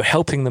 you're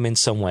helping them in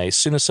some way. As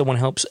soon as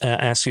someone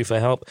asks you for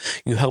help,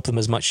 you help them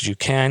as much as you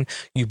can.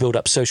 You build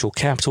up social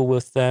capital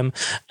with them,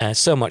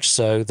 so much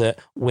so that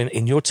when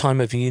in your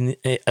time of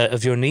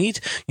your need,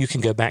 you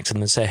can go back to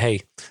them and say, hey,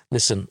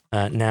 listen,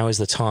 now is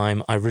the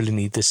time. I really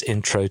need this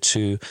intro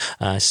to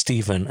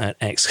Stephen at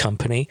X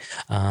company.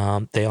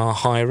 They are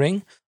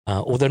hiring,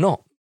 or they're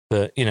not.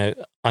 But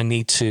I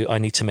need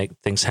to make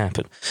things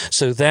happen.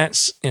 So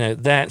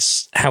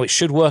that's how it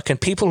should work.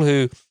 And people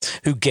who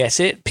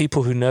get it,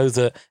 people who know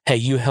that, hey,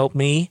 you helped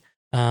me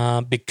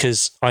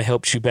because I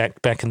helped you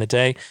back in the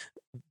day,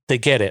 they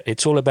get it.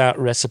 It's all about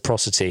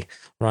reciprocity,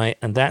 right?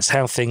 And that's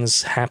how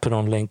things happen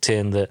on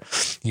LinkedIn.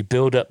 That you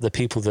build up the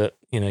people that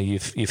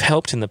you've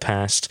helped in the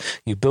past.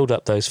 You build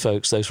up those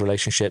folks, those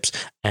relationships,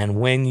 and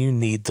when you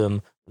need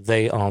them,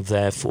 they are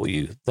there for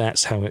you.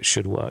 That's how it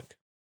should work.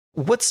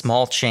 What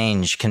small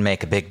change can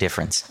make a big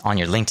difference on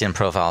your LinkedIn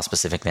profile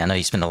specifically? I know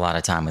you spend a lot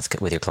of time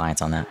with your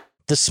clients on that.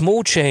 The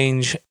small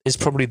change is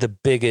probably the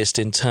biggest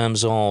in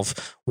terms of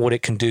what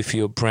it can do for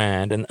your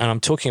brand. And I'm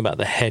talking about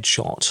the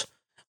headshot.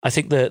 I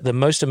think the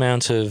most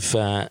amount of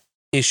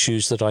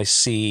issues that I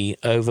see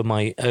over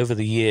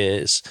the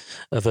years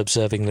of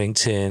observing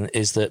LinkedIn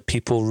is that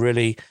people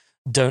really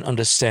don't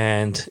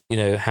understand,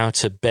 how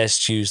to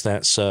best use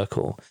that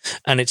circle.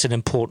 And it's an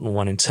important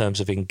one in terms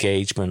of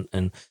engagement,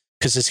 and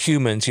because as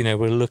humans,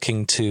 we're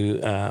looking to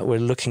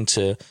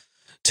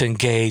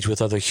engage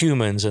with other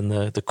humans, and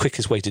the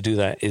quickest way to do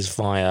that is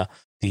via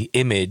the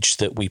image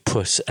that we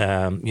put,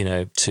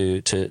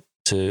 to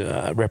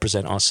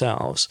represent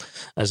ourselves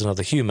as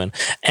another human.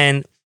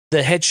 And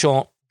the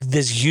headshot,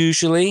 there's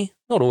usually,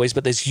 not always,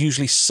 but there's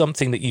usually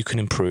something that you can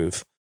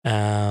improve.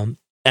 And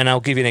I'll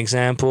give you an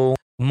example.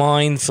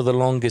 Mine for the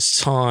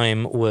longest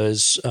time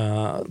was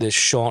this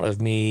shot of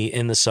me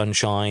in the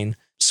sunshine,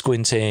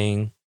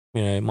 squinting.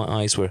 My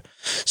eyes were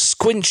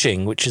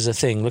squinching, which is a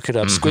thing. Look it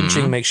up. Mm-hmm.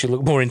 Squinching makes you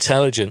look more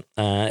intelligent.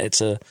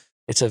 It's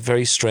a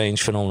very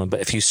strange phenomenon.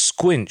 But if you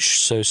squinch,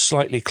 so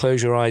slightly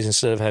close your eyes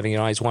instead of having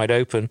your eyes wide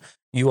open,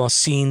 you are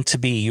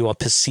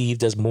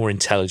perceived as more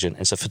intelligent.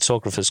 It's a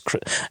photographer's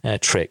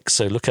trick.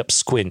 So look up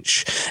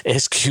squinch,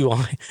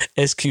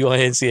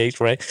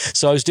 S-Q-I-N-C-H, right?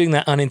 So I was doing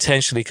that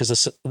unintentionally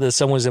because the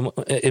sun was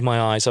in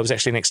my eyes. I was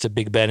actually next to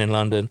Big Ben in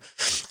London.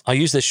 I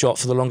used this shot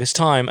for the longest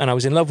time, and I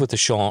was in love with the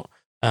shot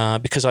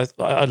because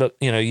I look,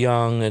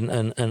 young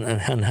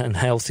and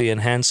healthy and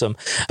handsome.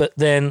 But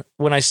then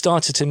when I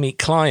started to meet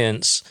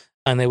clients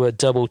and they were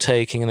double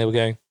taking and they were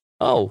going,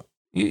 "Oh,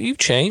 you've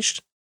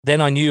changed," then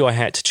I knew I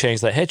had to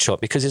change that headshot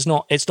because it's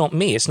not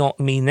me. It's not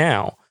me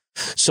now.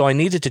 So I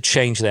needed to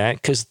change that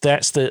because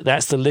that's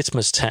the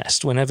litmus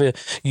test. Whenever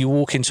you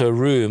walk into a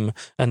room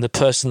and the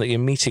person that you're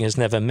meeting has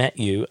never met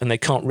you and they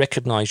can't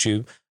recognize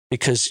you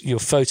because your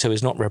photo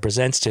is not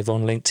representative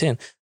on LinkedIn,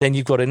 then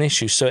you've got an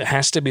issue. So it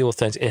has to be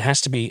authentic. It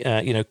has to be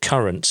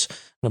current.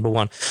 Number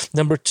one.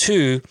 Number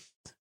two.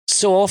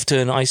 So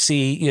often I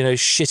see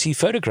shitty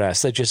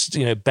photographs. They're just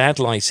bad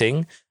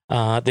lighting.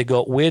 They've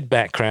got weird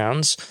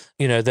backgrounds.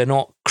 They're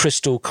not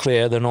crystal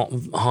clear. They're not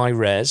high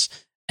res.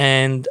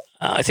 And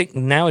I think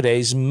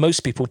nowadays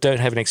most people don't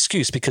have an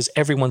excuse because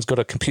everyone's got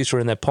a computer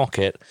in their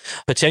pocket,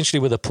 potentially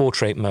with a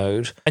portrait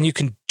mode. And you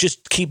can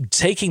just keep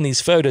taking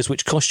these photos,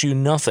 which cost you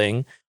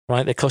nothing,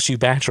 right? They cost you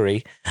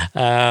battery,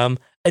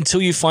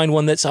 until you find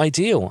one that's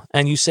ideal.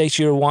 And you say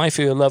to your wife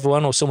or your loved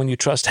one or someone you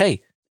trust,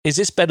 "Hey, is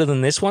this better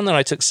than this one that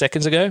I took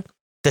seconds ago?"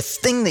 The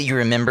thing that you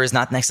remember is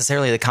not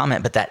necessarily the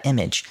comment, but that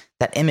image.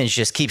 That image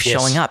just keeps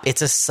showing up.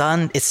 It's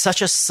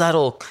such a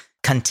subtle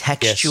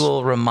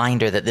contextual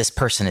reminder that this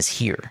person is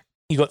here.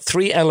 You got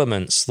 3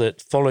 elements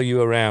that follow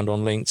you around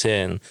on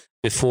LinkedIn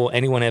before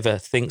anyone ever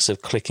thinks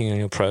of clicking on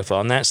your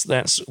profile. And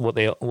that's what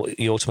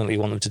you ultimately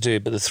want them to do.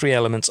 But the 3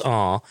 elements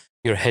are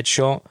your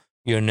headshot,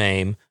 your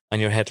name,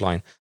 and your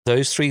headline.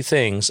 Those 3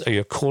 things are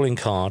your calling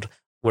card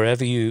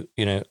wherever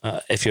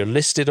if you're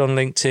listed on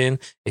LinkedIn,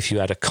 if you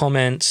add a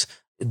comment,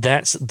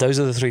 those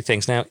are the 3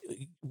 things. Now,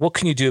 what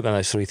can you do about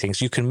those 3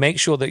 things? You can make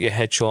sure that your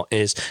headshot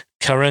is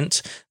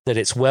current, that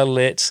it's well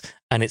lit,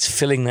 and it's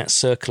filling that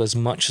circle as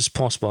much as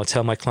possible. I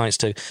tell my clients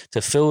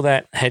to fill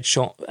that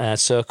headshot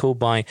circle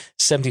by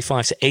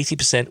 75 to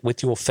 80%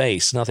 with your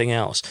face, nothing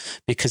else,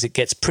 because it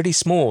gets pretty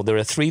small. There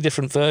are 3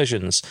 different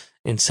versions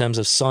in terms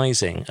of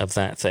sizing of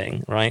that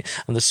thing, right?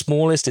 And the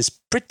smallest is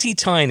pretty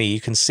tiny. You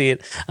can see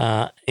it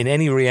in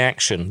any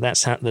reaction.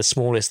 That's the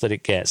smallest that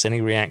it gets,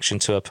 any reaction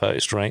to a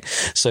post, right?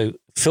 So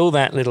fill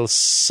that little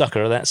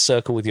sucker, that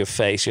circle with your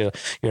face, your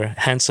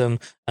handsome,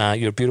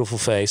 your beautiful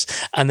face.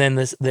 And then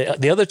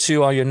the other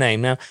 2 are your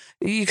name. Now,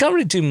 you can't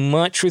really do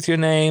much with your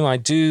name. I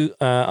do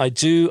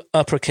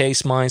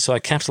uppercase mine, so I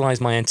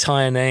capitalize my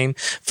entire name.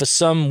 For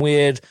some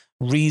weird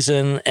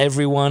reason,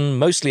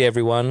 mostly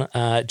everyone,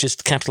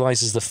 just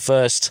capitalizes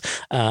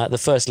the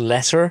first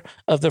letter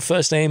of their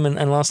first name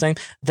and last name.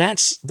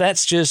 That's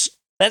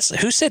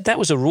who said that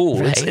was a rule?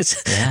 Right.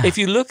 If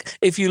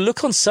you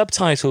look on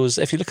subtitles,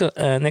 if you look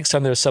at next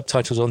time there are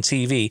subtitles on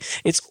TV,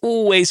 it's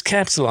always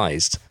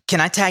capitalized.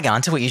 Can I tag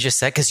on to what you just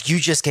said? Because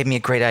you just gave me a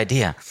great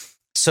idea.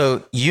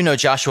 So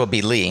Joshua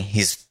B. Lee.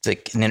 He's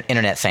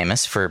internet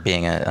famous for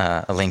being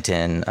a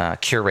LinkedIn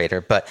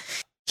curator, but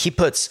he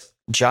puts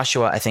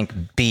Joshua, I think,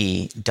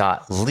 B.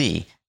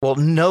 Lee. Well,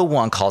 no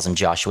one calls him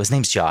Joshua. His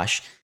name's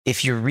Josh.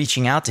 If you're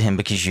reaching out to him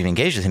because you've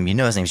engaged with him,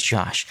 his name's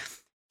Josh.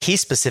 He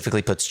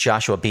specifically puts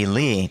Joshua B.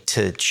 Lee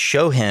to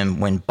show him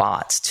when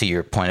bots, to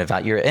your point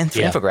about your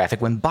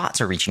infographic, when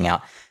bots are reaching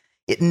out.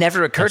 It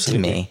never occurred to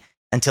me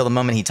until the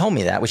moment he told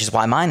me that, which is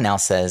why mine now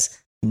says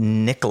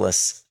Nico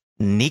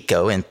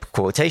in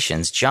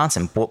quotations,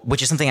 Johnson,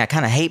 which is something I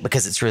kind of hate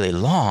because it's really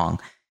long,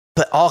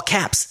 but all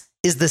caps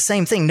is the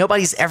same thing.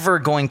 Nobody's ever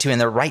going to, in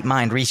their right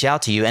mind, reach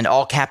out to you and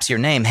all caps your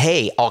name.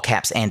 Hey, all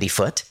caps Andy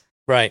Foote.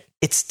 Right.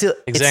 It's still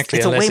exactly.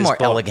 It's a way more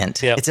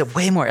elegant. Yep. It's a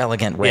way more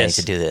elegant way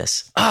to do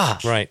this.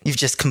 Right. You've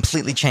just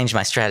completely changed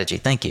my strategy.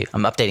 Thank you.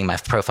 I'm updating my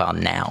profile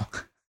now.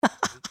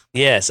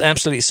 Yes,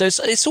 absolutely. So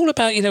it's all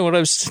about, what I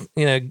was,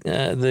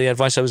 the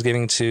advice I was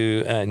giving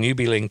to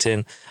newbie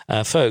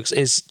LinkedIn folks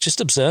is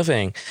just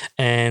observing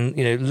and,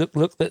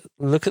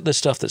 look at the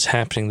stuff that's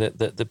happening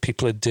that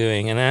people are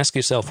doing and ask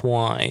yourself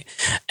why.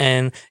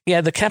 And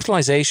the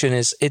capitalization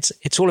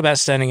it's all about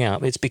standing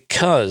out. It's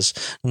because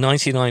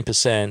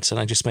 99%, and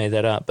I just made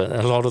that up, but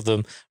a lot of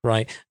them,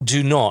 right,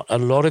 a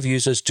lot of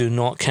users do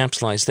not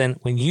capitalize. Then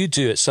when you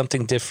do it,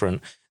 something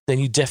different, then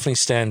you definitely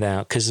stand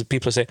out because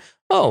people say,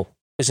 "Oh,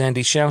 is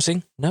Andy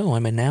shouting?" No,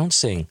 I'm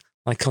announcing.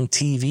 Like on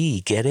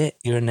TV, get it?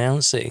 You're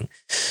announcing.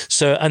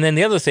 So, and then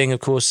the other thing,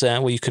 of course,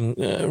 where you can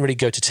really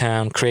go to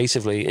town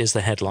creatively is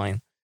the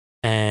headline.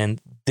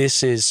 And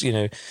this is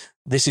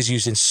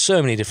used in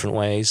so many different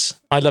ways.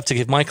 I love to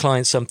give my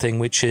clients something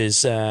which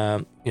is,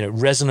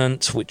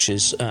 resonant, which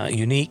is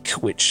unique,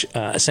 which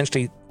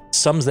essentially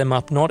sums them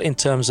up not in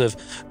terms of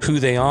who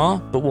they are,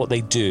 but what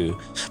they do,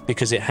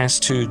 because it has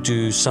to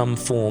do some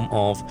form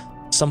of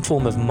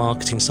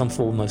marketing, some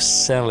form of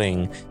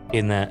selling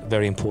in that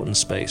very important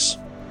space.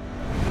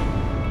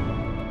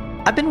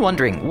 I've been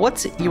wondering,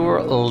 what's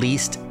your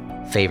least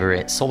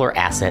favorite solar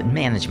asset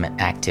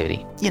management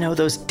activity?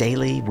 Those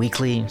daily,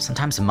 weekly,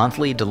 sometimes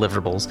monthly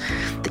deliverables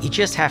that you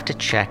just have to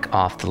check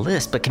off the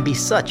list, but can be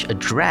such a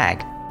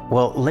drag.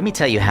 Well, let me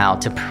tell you how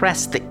to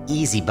press the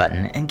easy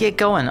button and get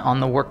going on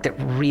the work that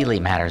really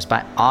matters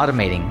by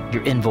automating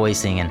your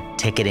invoicing and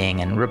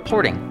ticketing and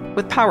reporting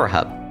with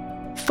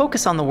PowerHub.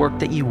 Focus on the work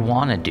that you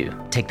want to do.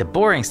 Take the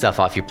boring stuff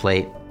off your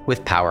plate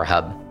with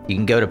PowerHub. You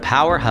can go to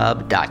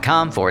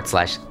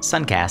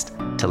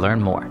powerhub.com/Suncast to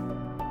learn more.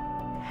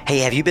 Hey,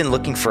 have you been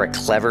looking for a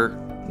clever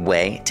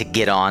way to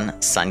get on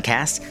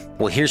Suncast?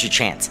 Well, here's your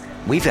chance.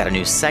 We've got a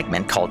new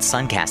segment called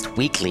Suncast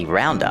Weekly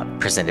Roundup,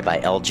 presented by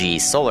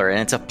LG Solar, and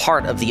it's a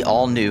part of the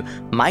all-new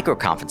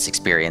microconference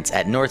experience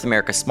at North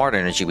America Smart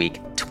Energy Week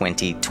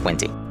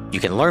 2020. You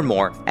can learn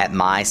more at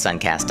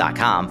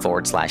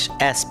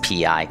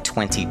mysuncast.com/SPI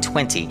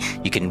 2020.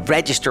 You can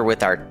register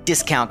with our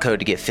discount code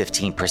to get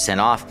 15%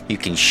 off. You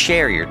can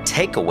share your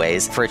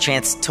takeaways for a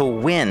chance to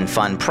win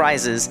fun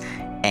prizes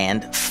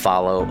and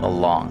follow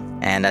along.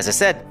 And as I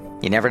said,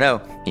 you never know,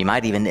 you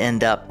might even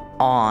end up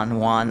on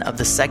one of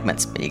the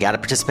segments, but you got to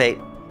participate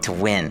to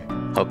win.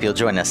 Hope you'll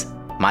join us.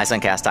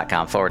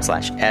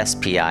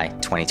 mysuncast.com/SPI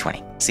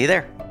 2020. See you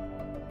there.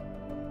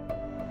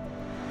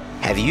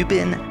 Have you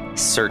been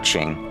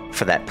searching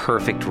for that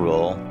perfect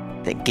role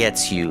that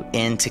gets you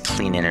into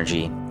clean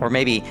energy, or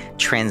maybe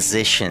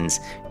transitions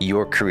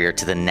your career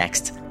to the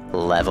next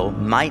level?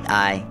 Might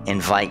I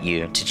invite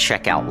you to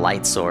check out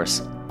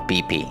Lightsource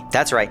BP.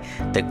 That's right,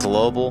 the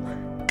global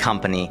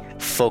company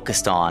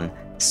focused on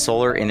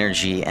solar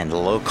energy and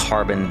low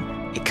carbon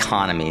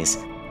economies,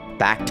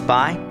 backed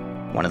by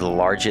one of the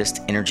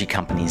largest energy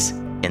companies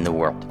in the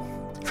world.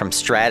 From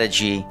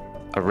strategy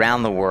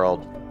around the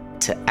world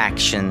to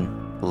action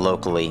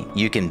locally,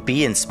 you can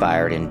be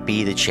inspired and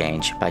be the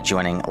change by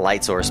joining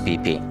Lightsource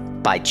BP.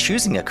 By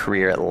choosing a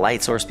career at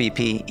Lightsource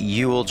BP,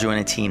 you will join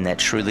a team that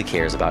truly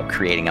cares about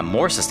creating a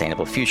more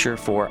sustainable future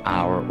for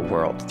our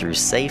world through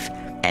safe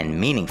and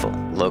meaningful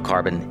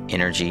low-carbon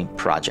energy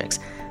projects.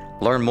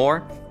 Learn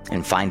more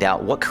and find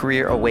out what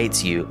career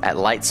awaits you at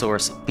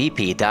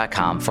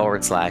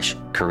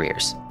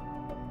lightsourcebp.com/careers.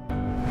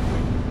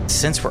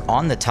 Since we're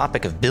on the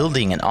topic of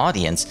building an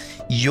audience,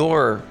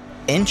 your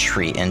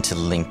entry into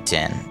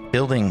LinkedIn,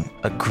 building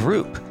a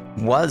group,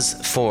 was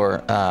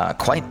for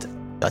quite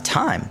a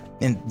time,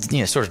 and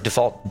sort of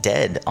default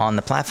dead on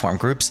the platform.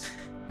 Groups,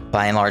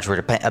 by and large,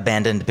 were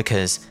abandoned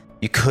because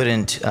you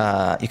couldn't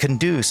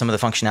do some of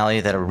the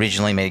functionality that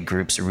originally made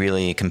groups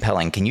really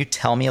compelling. Can you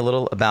tell me a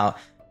little about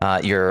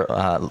your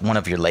one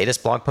of your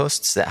latest blog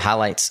posts that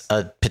highlights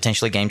a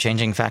potentially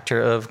game-changing factor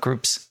of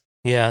groups?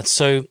 Yeah,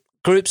 so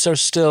groups are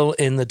still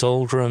in the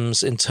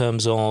doldrums in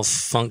terms of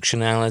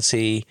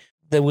functionality.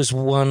 There was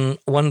one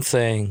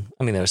thing,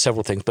 there were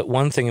several things, but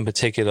one thing in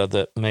particular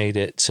that made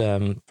it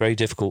very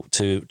difficult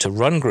to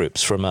run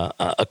groups from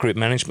a group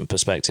management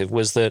perspective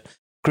was that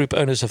group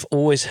owners have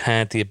always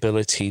had the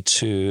ability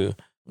to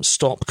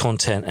stop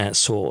content at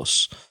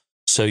source.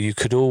 So you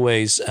could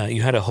always,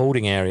 you had a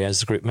holding area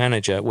as the group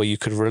manager where you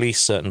could release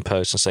certain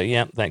posts and say,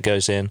 yeah, that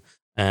goes in,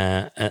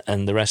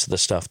 and the rest of the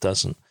stuff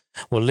doesn't.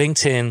 Well,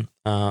 LinkedIn,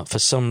 for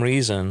some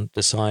reason,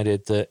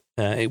 decided that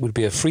it would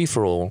be a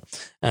free-for-all,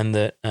 and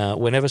that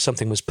whenever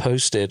something was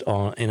posted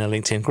in a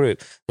LinkedIn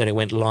group, then it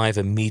went live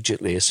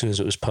immediately as soon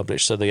as it was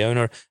published. So the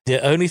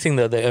only thing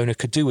that the owner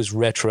could do was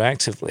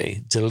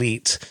retroactively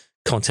delete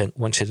content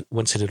once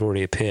it had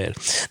already appeared.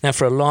 Now,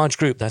 for a large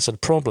group, that's a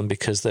problem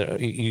because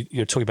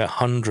you're talking about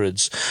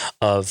hundreds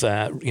of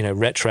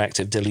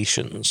retroactive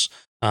deletions.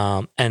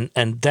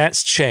 And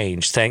that's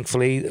changed.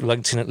 Thankfully,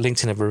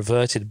 LinkedIn have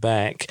reverted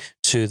back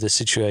to the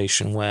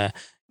situation where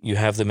you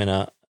have them in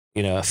a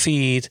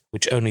feed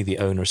which only the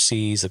owner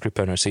sees, the group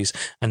owner sees,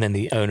 and then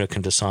the owner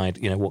can decide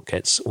what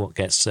gets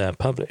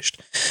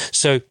published.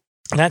 So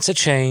that's a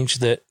change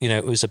that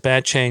it was a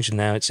bad change, and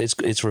now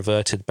it's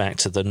reverted back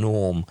to the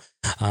norm.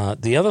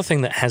 The other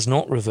thing that has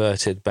not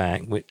reverted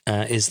back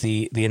is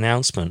the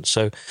announcement.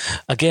 So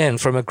again,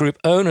 from a group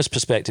owner's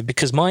perspective,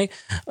 because my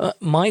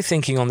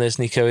thinking on this,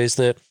 Nico, is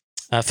that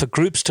for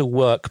groups to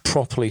work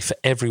properly for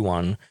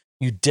everyone,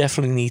 you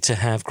definitely need to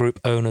have group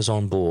owners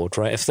on board,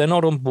 right? If they're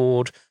not on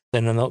board,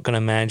 then they're not going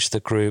to manage the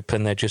group,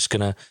 and they're just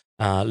going to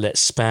let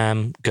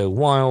spam go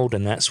wild.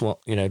 And that's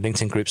what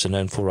LinkedIn groups are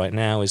known for right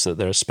now, is that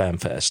they're a spam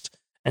fest.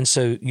 And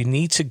so you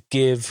need to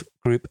give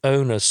group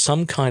owners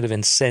some kind of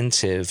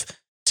incentive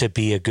to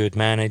be a good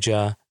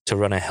manager, to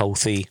run a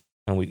healthy,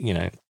 and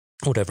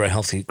whatever a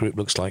healthy group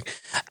looks like.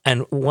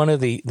 And one of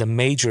the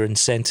major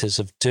incentives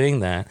of doing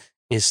that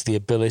is the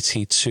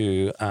ability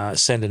to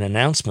send an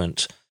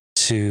announcement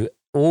to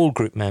all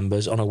group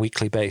members on a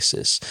weekly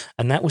basis.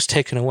 And that was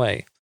taken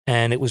away.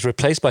 And it was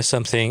replaced by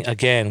something,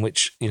 again,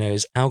 which,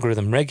 is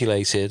algorithm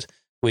regulated,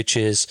 which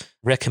is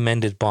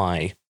recommended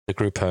by the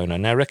group owner.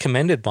 Now,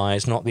 recommended by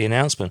is not the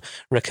announcement.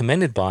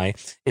 Recommended by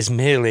is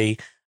merely,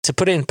 to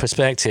put it in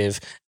perspective,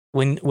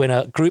 when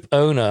a group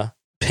owner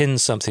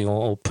pins something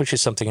or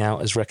pushes something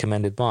out as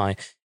recommended by,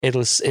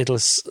 it'll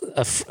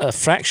a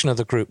fraction of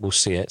the group will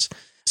see it.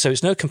 So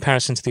it's no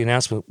comparison to the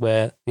announcement,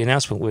 where the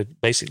announcement would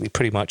basically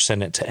pretty much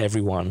send it to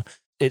everyone.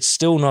 It's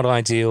still not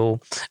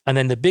ideal. And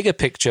then the bigger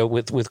picture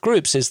with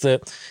groups is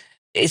that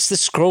it's the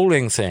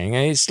scrolling thing.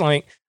 And it's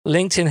like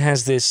LinkedIn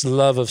has this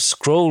love of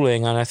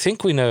scrolling, and I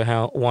think we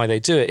know why they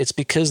do it. It's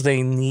because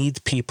they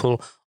need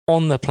people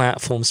on the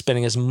platform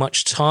spending as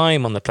much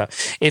time on the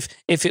platform.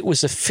 If it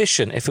was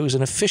efficient, if it was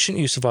an efficient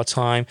use of our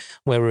time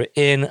where we're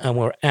in and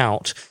we're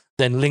out,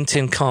 then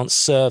LinkedIn can't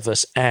serve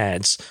us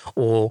ads,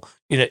 or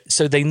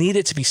so they need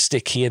it to be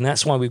sticky, and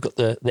that's why we've got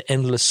the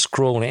endless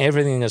scrolling.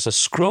 Everything is a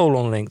scroll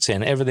on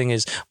LinkedIn. Everything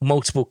is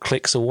multiple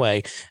clicks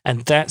away,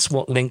 and that's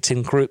what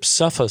LinkedIn Groups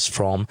suffers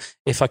from.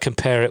 If I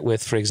compare it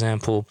with, for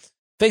example,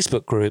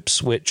 Facebook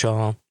groups, which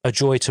are a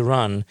joy to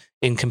run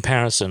in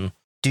comparison.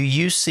 Do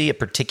you see a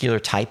particular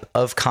type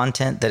of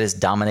content that is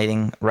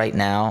dominating right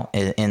now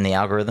in the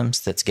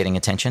algorithms that's getting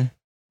attention?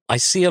 I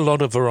see a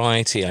lot of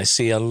variety. I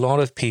see a lot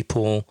of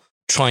people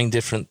trying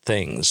different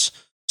things.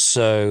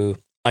 So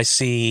I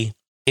see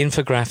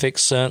infographics,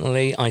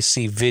 certainly. I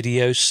see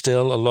video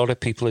still. A lot of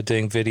people are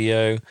doing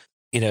video,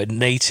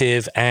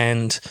 native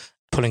and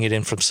pulling it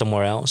in from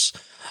somewhere else.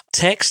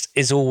 Text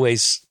is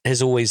always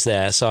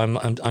there. So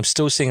I'm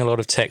still seeing a lot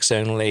of text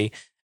only.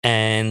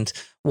 And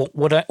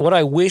what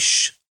I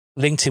wish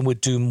LinkedIn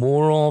would do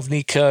more of,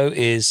 Nico,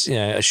 is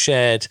a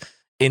shared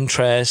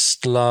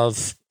interest,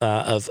 love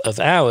of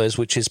ours,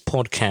 which is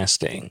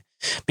podcasting.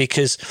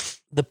 Because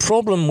the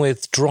problem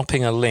with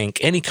dropping a link,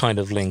 any kind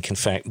of link, in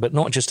fact, but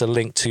not just a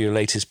link to your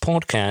latest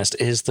podcast,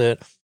 is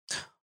that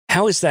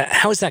how is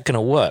that going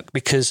to work?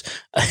 Because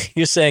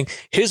you're saying,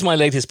 here's my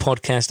latest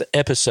podcast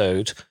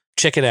episode,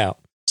 check it out.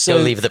 So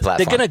go leave the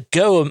platform.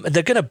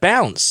 They're going to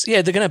bounce.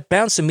 Yeah, they're going to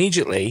bounce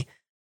immediately.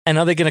 And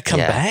are they going to come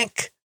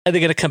back? Are they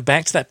going to come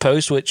back to that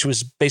post, which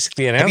was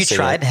basically announcing? Have you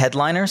tried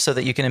Headliner so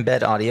that you can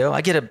embed audio?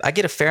 I get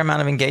a fair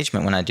amount of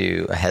engagement when I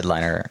do a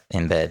Headliner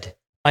embed.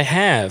 I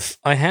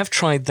have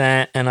tried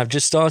that, and I've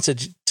just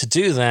started to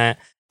do that.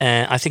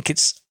 And I think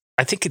it's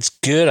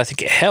good. I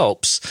think it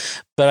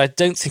helps, but I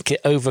don't think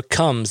it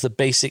overcomes the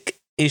basic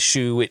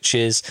issue, which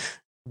is,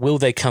 will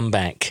they come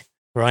back?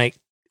 Right?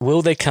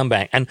 Will they come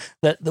back? And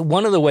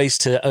one of the ways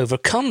to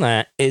overcome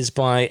that is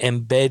by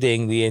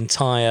embedding the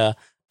entire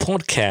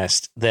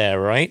podcast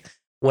there, right?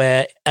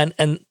 Where and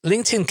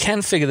LinkedIn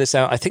can figure this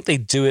out. I think they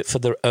do it for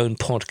their own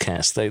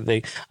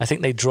podcast. I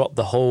think they drop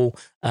the whole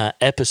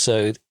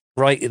episode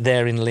right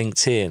there in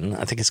LinkedIn.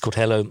 I think it's called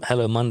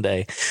Hello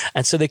Monday,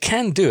 and so they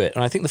can do it.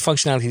 And I think the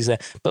functionality is there,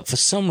 but for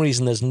some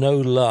reason, there's no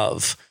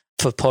love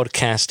for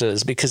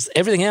podcasters because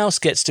everything else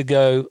gets to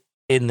go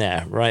in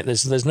there, right?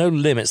 There's no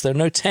limits. There are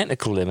no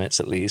technical limits,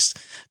 at least,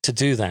 to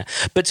do that.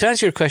 But to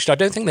answer your question, I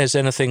don't think there's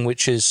anything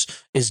which is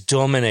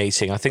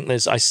dominating. I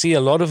see a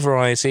lot of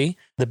variety.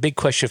 The big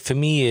question for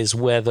me is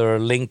whether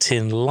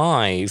LinkedIn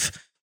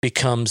Live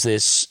becomes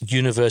this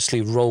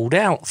universally rolled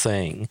out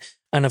thing.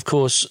 And of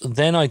course,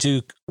 then I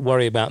do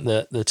worry about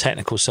the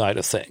technical side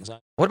of things.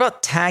 What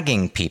about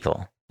tagging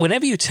people?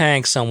 Whenever you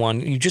tag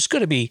someone, you just got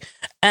to be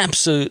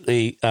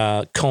absolutely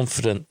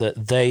confident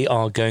that they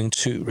are going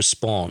to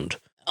respond.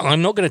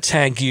 I'm not going to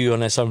tag you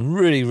unless I'm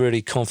really,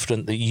 really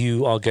confident that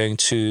you are going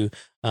to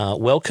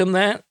welcome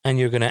that and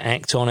you're going to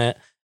act on it,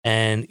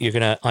 and you're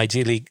going to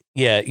ideally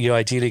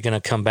going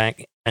to come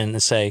back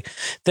and say,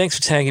 thanks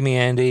for tagging me,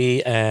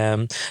 Andy.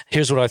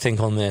 Here's what I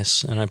think on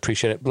this, and I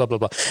appreciate it, blah, blah,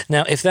 blah.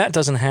 Now, if that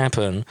doesn't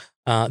happen,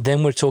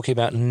 then we're talking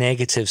about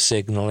negative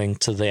signaling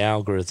to the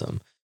algorithm.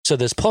 So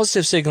there's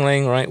positive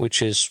signaling, right,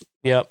 which is,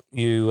 yep,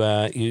 you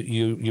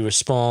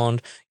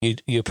respond,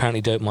 you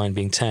apparently don't mind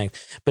being tagged.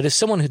 But if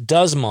someone who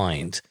does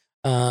mind,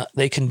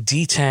 they can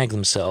detag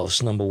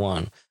themselves, number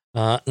one.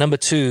 Number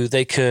two,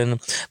 they can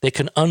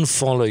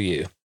unfollow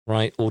you,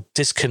 right, or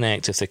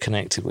disconnect if they're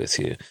connected with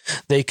you.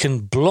 They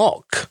can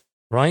block,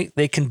 right?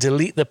 They can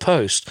delete the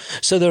post.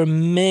 So there are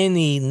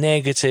many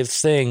negative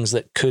things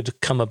that could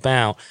come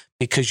about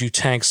because you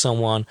tag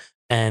someone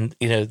and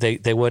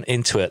they weren't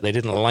into it, they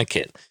didn't like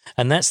it,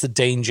 and that's the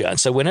danger. And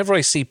so whenever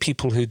I see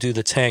people who do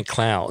the tag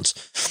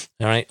clouds,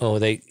 all right, or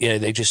they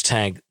just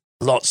tag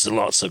lots and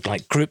lots of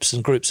like groups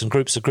and groups and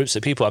groups and groups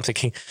of people, I'm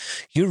thinking,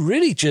 you're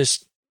really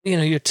just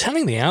you're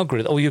telling the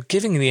algorithm, or you're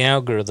giving the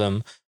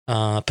algorithm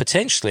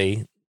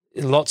potentially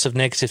lots of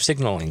negative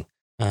signaling.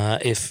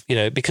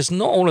 Because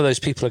not all of those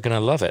people are going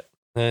to love it.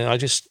 I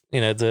just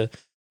the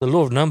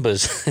law of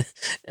numbers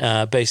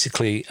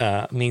basically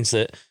means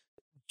that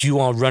you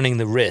are running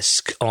the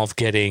risk of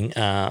getting,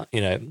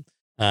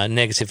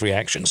 negative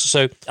reactions.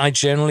 So I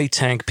generally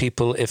tag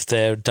people if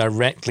they're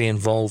directly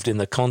involved in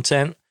the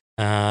content.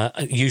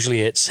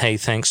 Usually it's, hey,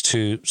 thanks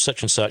to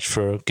such and such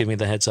for giving me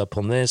the heads up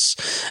on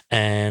this.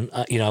 And,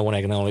 I want to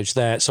acknowledge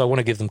that. So I want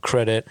to give them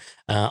credit.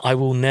 I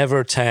will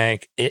never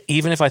tag,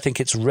 even if I think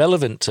it's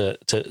relevant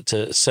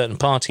to certain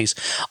parties,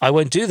 I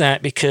won't do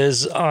that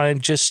because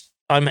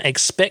I'm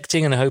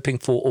expecting and hoping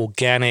for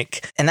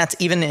organic. And that's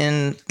even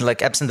in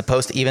like absent the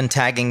post, even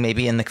tagging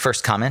maybe in the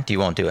first comment, you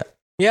won't do it.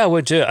 Yeah, I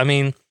won't do it. I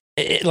mean,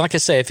 like I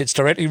say, if it's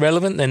directly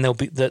relevant, then there'll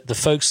be the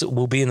folks that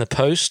will be in the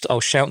post. I'll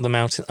shout them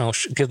out. I'll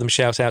give them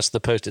shout outs to the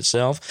post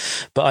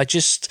itself. But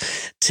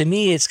to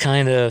me, it's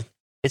kind of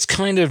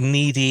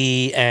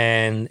needy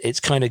and it's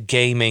kind of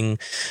gaming.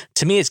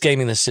 To me, it's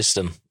gaming the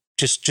system.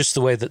 Just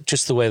the way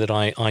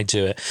that I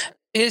do it.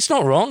 It's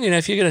not wrong,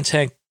 if you're going to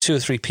tag 2 or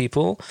 3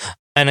 people.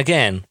 And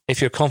again,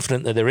 if you're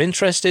confident that they're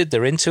interested,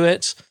 they're into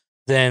it,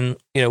 then,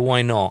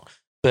 why not?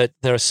 But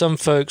there are some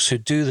folks who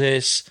do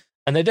this,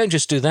 and they don't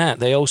just do that.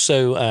 They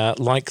also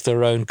like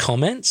their own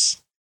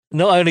comments.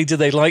 Not only do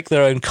they like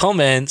their own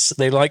comments,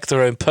 they like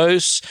their own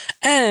posts.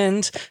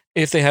 And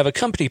if they have a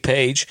company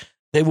page,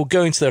 they will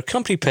go into their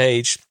company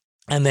page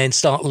and then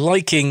start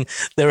liking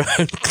their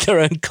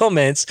own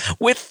comments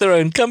with their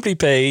own company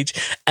page.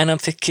 And I'm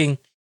thinking,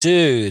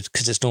 dude,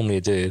 because it's normally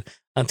a dude,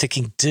 I'm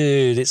thinking,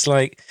 dude, it's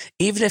like,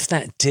 even if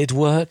that did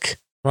work,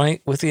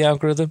 right, with the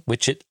algorithm,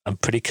 which I'm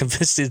pretty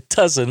convinced it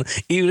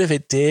doesn't, even if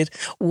it did,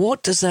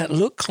 what does that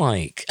look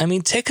like? I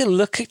mean, take a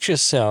look at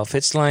yourself.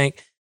 It's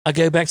like, I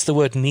go back to the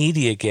word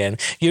needy again.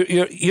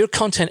 Your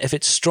content, if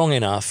it's strong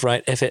enough,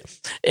 right, if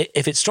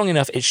it's strong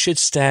enough, it should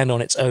stand on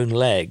its own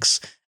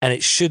legs, and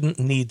it shouldn't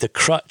need the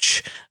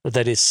crutch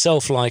that is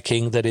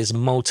self-liking, that is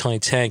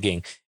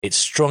multi-tagging. It's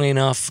strong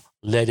enough,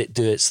 let it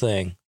do its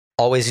thing.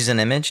 Always use an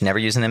image, never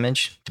use an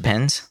image?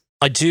 Depends.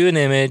 I do an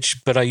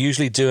image, but I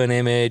usually do an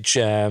image.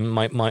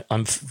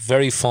 I'm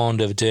very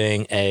fond of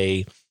doing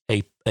a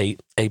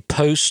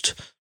post,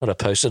 not a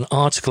post, an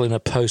article in a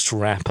post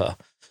wrapper.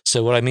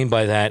 So what I mean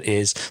by that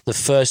is the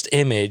first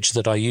image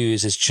that I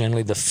use is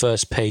generally the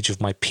first page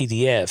of my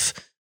PDF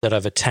that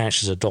I've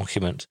attached as a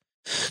document.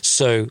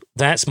 So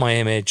that's my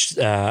image,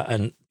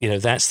 and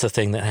that's the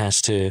thing that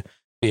has to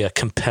be a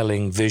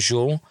compelling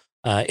visual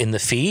in the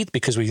feed,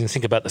 because we can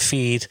think about the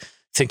feed.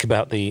 Think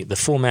about the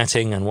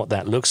formatting and what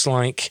that looks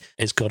like.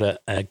 It's got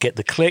to get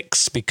the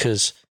clicks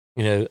because,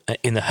 in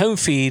the home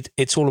feed,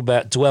 it's all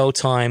about dwell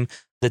time.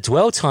 The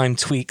dwell time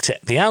tweak to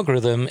the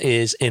algorithm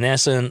is, in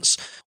essence,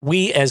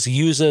 we as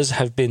users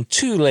have been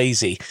too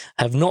lazy,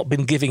 have not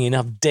been giving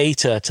enough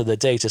data to the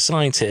data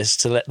scientists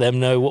to let them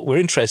know what we're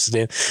interested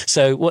in.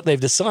 So what they've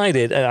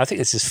decided, and I think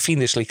this is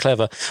fiendishly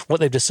clever,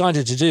 what they've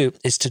decided to do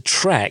is to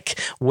track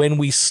when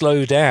we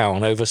slow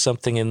down over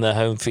something in the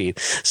home feed.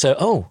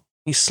 So,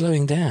 he's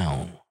slowing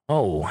down.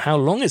 Oh, how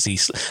long is he?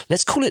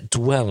 Let's call it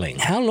dwelling.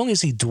 How long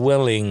is he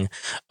dwelling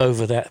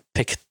over that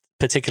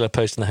particular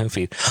post in the home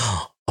feed?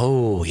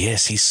 Oh,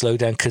 yes, he's slowed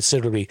down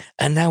considerably.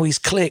 And now he's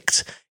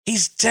clicked.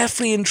 He's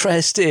definitely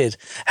interested.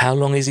 How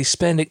long is he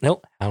spending?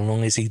 No, how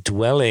long is he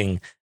dwelling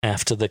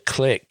after the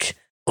click?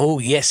 Oh,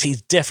 yes,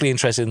 he's definitely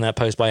interested in that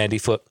post by Andy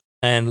Foote.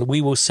 And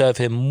we will serve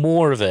him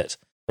more of it.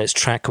 Let's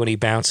track when he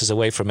bounces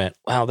away from it.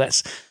 Wow,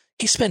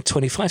 he spent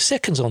 25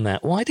 seconds on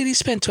that. Why did he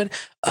spend 20?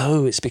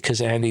 Oh, it's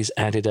because Andy's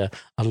added a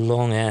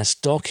long-ass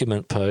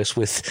document post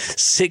with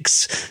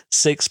six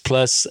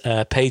plus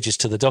pages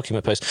to the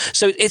document post.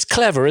 So it's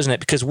clever, isn't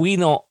it? Because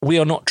we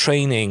are not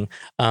training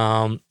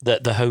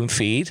the home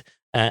feed.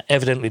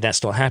 Evidently,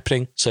 that's not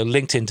happening. So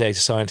LinkedIn data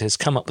scientists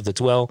come up with the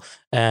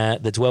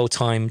dwell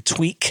time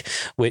tweak,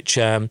 which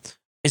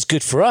is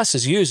good for us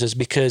as users,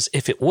 because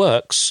if it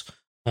works,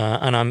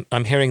 and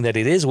I'm hearing that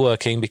it is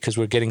working because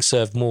we're getting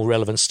served more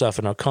relevant stuff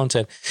in our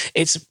content.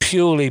 It's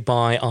purely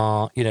by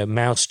our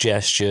mouse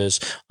gestures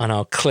and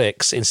our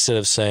clicks instead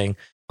of saying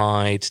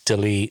hide,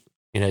 delete,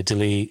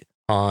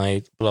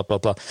 hide, blah blah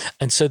blah.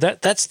 And so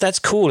that's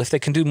cool. If they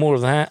can do more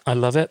of that, I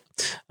love it.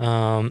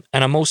 And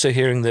I'm also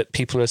hearing that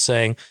people are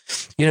saying,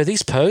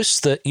 these posts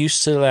that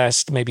used to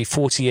last maybe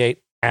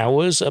 48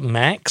 hours at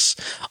max,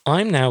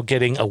 I'm now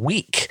getting a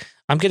week.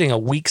 I'm getting a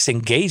week's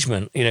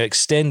engagement,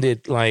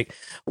 extended. Like,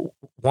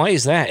 why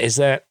is that? Is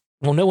that,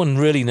 well, no one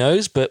really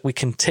knows, but we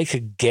can take a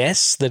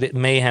guess that it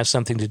may have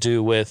something to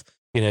do with,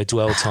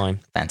 dwell time.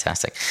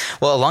 Fantastic.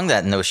 Well, along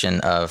that notion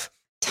of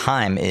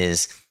time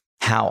is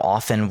how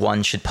often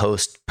one should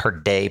post per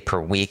day, per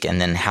week, and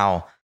then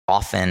how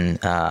often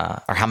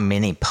or how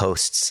many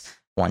posts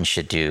one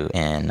should do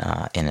in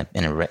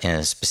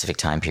a specific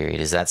time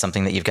period. Is that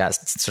something that you've got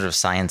sort of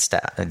science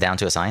down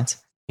to a science?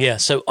 Yeah,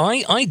 so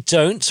I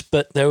don't,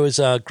 but there was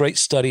a great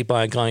study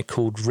by a guy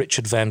called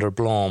Richard van der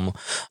Blom,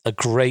 a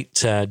great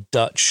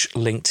Dutch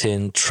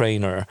LinkedIn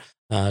trainer,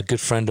 a good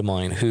friend of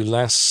mine, who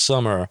last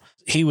summer,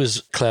 he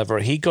was clever.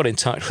 He got in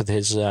touch with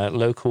his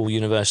local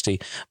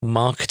university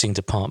marketing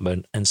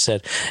department and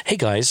said, hey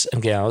guys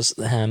and gals,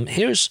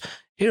 here's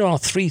here are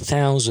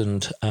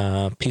 3,000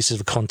 pieces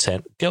of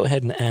content. Go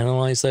ahead and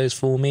analyze those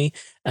for me,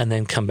 and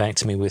then come back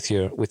to me with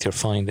your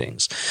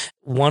findings.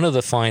 One of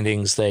the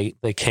findings they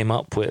came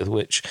up with,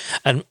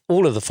 and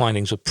all of the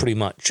findings were pretty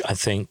much, I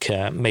think,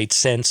 made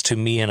sense to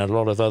me and a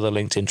lot of other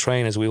LinkedIn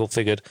trainers. We all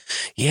figured,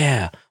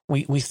 yeah,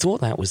 we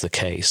thought that was the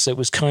case. It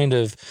was kind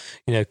of,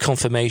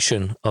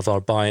 confirmation of our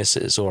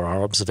biases or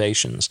our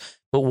observations.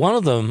 But one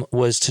of them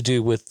was to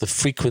do with the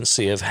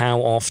frequency of how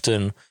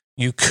often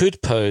you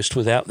could post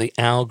without the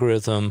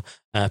algorithm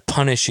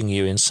punishing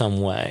you in some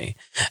way.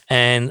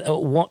 And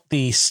what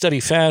the study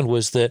found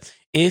was that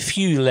if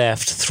you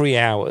left 3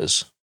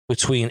 hours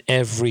between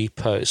every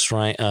post,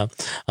 right,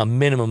 a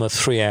minimum of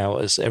 3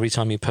 hours every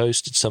time you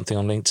posted something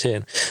on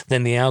LinkedIn,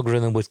 then the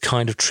algorithm would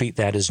kind of treat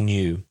that as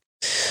new.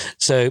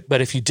 So,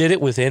 but if you did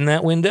it within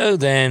that window,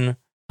 then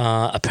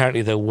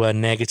apparently there were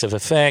negative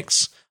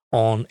effects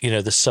on,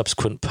 the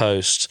subsequent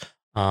post,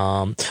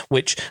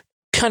 which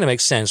kind of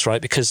makes sense,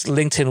 right? Because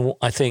LinkedIn,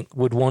 I think,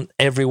 would want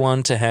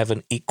everyone to have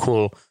an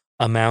equal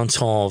amount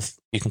of,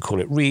 you can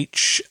call it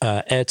reach,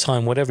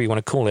 airtime, whatever you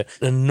want to call it,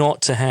 and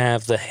not to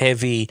have the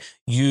heavy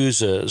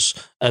users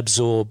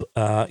absorb,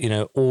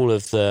 all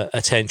of the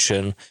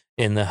attention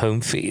in the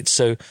home feed.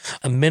 So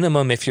a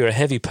minimum, if you're a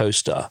heavy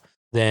poster,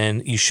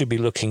 then you should be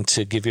looking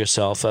to give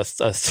yourself a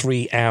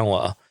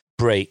 3-hour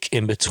break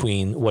in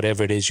between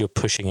whatever it is you're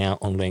pushing out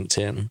on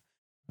LinkedIn.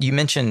 You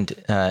mentioned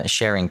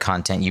sharing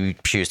content. You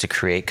choose to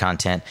create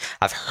content.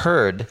 I've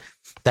heard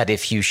that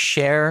if you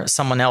share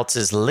someone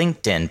else's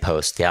LinkedIn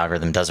post, the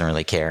algorithm doesn't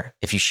really care.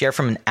 If you share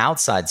from an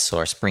outside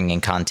source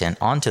bringing content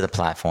onto the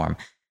platform,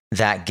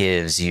 that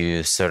gives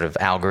you sort of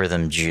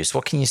algorithm juice.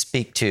 What can you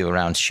speak to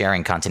around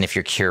sharing content if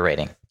you're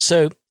curating?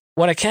 So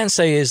what I can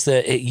say is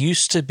that it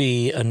used to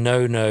be a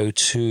no-no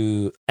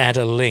to add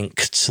a link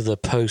to the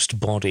post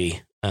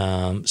body.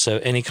 So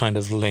any kind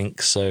of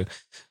link, so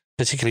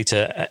particularly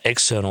to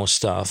external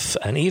stuff,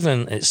 and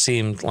even it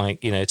seemed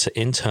like, to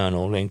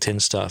internal LinkedIn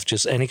stuff,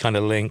 just any kind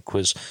of link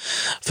was,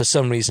 for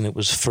some reason, it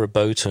was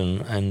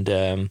verboten.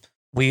 And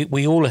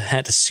we all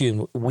had to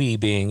assume, we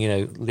being,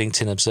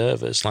 LinkedIn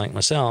observers like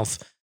myself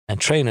and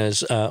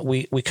trainers,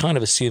 we kind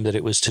of assumed that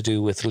it was to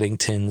do with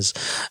LinkedIn's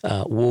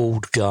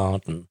walled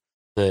garden,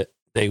 that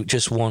they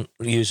just want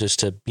users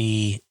to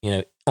be,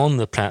 on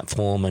the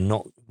platform and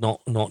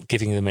not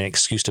giving them an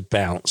excuse to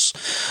bounce,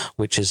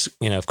 which is,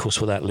 of course,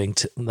 what that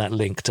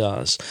link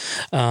does.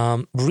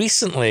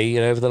 Recently,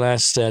 over the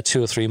last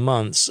 2 or 3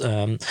 months,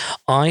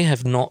 I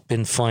have not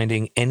been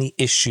finding any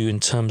issue in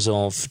terms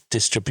of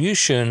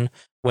distribution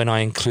when I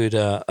include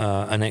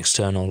an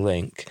external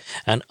link,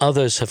 and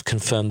others have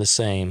confirmed the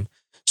same.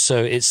 So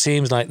it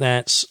seems like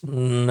that's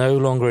no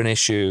longer an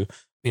issue,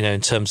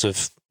 in terms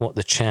of what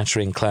the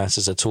chattering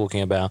classes are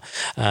talking about.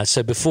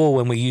 So before,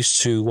 when we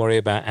used to worry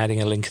about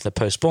adding a link in the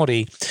post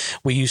body,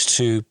 we used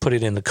to put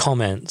it in the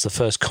comments, the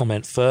first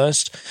comment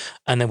first,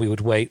 and then we would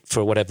wait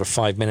for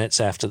 5 minutes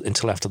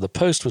until after the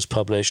post was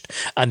published,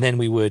 and then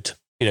we would,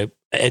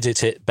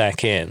 edit it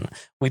back in.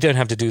 We don't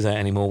have to do that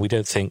anymore. We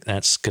don't think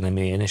that's going to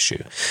be an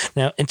issue.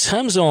 Now, in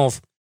terms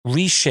of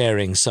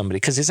resharing somebody,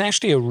 because it's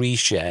actually a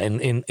reshare.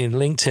 In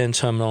LinkedIn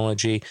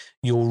terminology,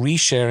 you're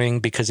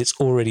resharing because it's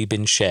already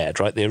been shared,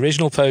 right? The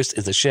original post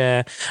is a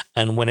share,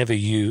 and whenever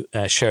you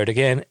share it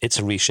again, it's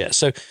a reshare.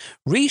 So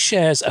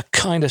reshares are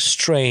kind of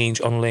strange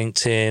on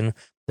LinkedIn.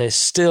 They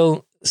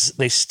still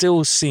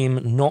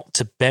seem not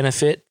to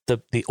benefit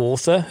the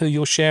author who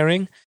you're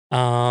sharing.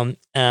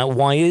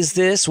 Why is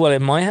this? Well,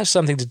 it might have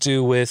something to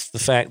do with the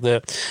fact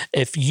that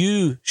if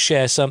you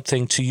share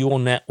something to your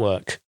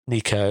network,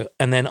 Nico,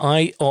 and then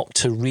I opt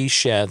to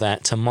reshare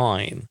that to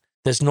mine,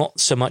 there's not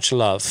so much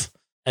love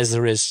as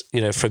there is,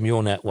 from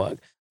your network.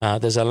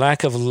 There's a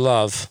lack of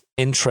love,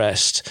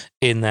 interest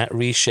in that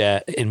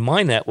reshare in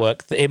my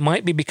network. It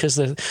might be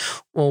because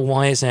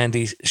why is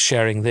Andy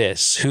sharing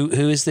this? Who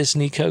is this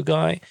Nico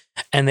guy?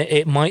 And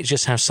it might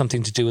just have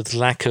something to do with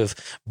lack of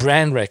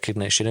brand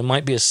recognition. It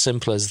might be as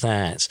simple as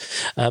that.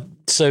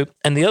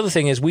 And the other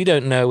thing is, we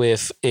don't know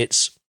if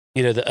it's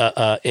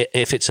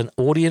if it's an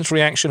audience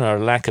reaction or a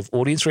lack of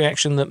audience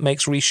reaction that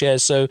makes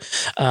reshares so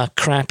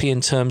crappy in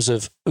terms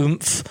of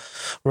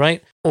oomph,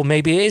 right? Or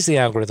maybe it is the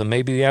algorithm.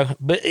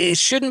 But it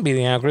shouldn't be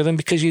the algorithm,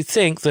 because you'd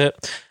think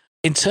that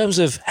in terms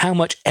of how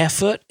much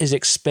effort is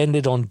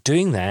expended on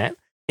doing that,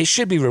 it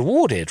should be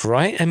rewarded,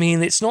 right? I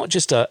mean, it's not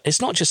just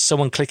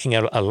someone clicking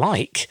a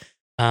like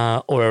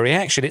or a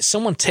reaction. It's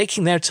someone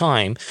taking their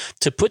time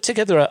to put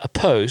together a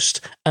post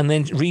and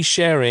then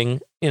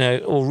resharing,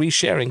 or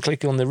resharing,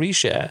 clicking on the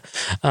reshare.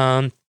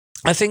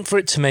 I think for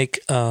it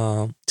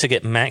to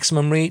get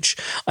maximum reach,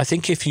 I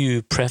think if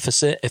you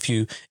preface it, if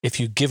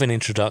you give an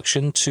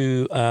introduction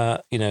to,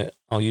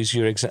 I'll use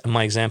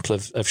my example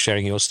of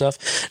sharing your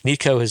stuff.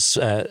 Nico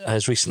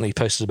has recently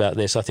posted about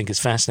this. I think it's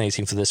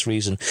fascinating for this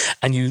reason.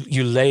 And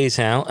you lay it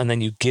out, and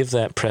then you give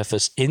that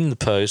preface in the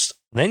post,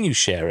 then you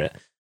share it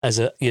as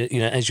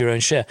as your own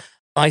share.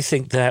 I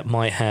think that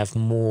might have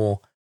more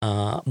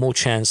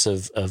chance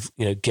of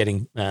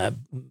getting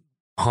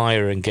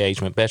higher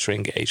engagement, better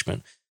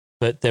engagement.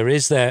 But there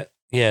is that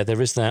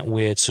there is that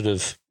weird sort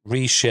of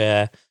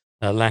reshare,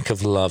 lack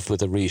of love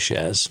with the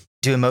reshares.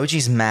 Do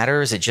emojis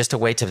matter? Is it just a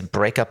way to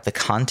break up the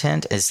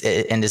content?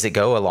 And does it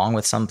go along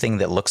with something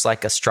that looks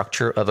like a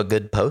structure of a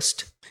good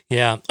post?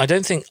 Yeah, I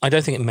don't think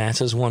it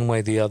matters one way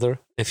or the other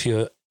if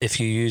you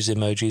use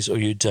emojis or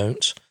you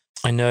don't.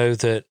 I know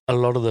that a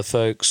lot of the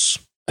folks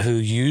who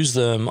use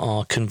them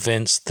are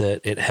convinced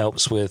that it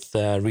helps with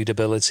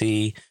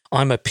readability.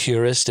 I'm a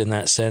purist in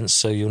that sense,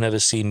 so you'll never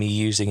see me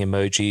using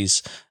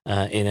emojis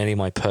in any of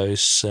my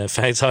posts. In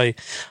fact,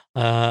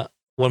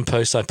 one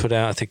post I put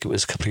out, I think it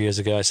was a couple of years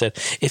ago, I said,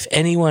 if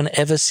anyone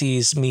ever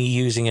sees me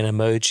using an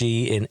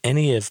emoji in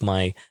any of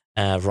my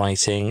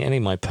writing, any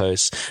of my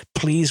posts,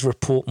 please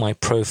report my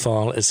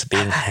profile as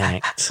being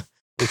hacked.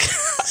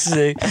 Because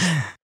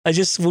I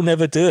just will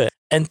never do it.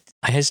 And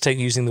I hesitate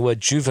using the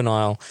word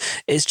juvenile.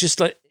 It's just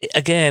like,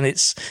 again,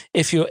 it's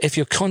if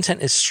your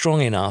content is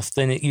strong enough,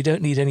 then you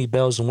don't need any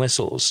bells and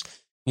whistles.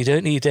 You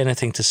don't need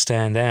anything to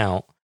stand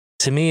out.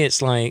 To me,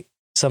 it's like,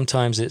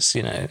 sometimes it's,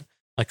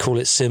 I call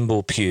it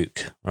symbol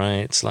puke,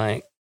 right? It's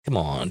like, come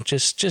on,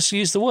 just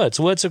use the words.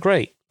 Words are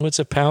great. Words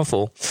are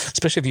powerful,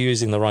 especially if you're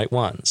using the right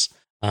ones.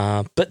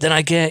 But then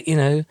I get,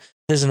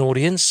 there's an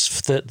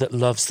audience that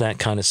loves that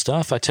kind of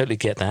stuff. I totally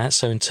get that.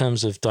 So in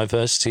terms of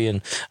diversity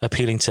and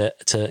appealing to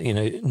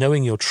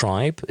knowing your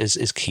tribe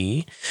is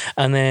key.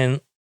 And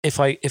then if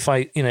I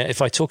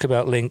talk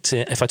about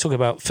LinkedIn, if I talk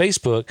about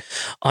Facebook,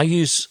 I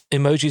use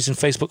emojis in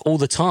Facebook all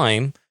the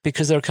time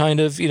because they're kind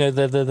of, they're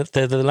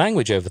the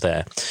language over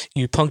there.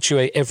 You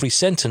punctuate every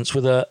sentence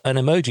with an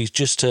emoji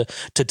just to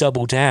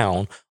double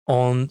down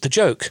on the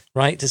joke,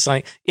 right? It's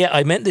like, yeah,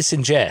 I meant this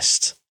in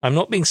jest. I'm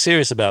not being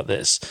serious about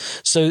this.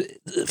 So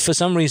for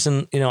some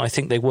reason, I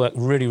think they work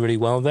really, really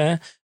well there.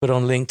 But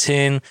on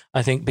LinkedIn,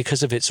 I think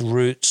because of its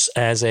roots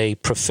as a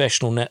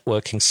professional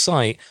networking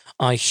site,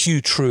 I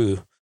hew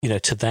true,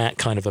 to that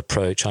kind of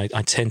approach. I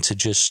tend to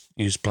just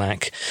use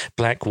black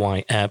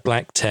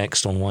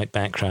text on white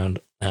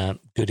background.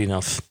 Good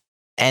enough.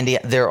 Andy,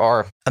 there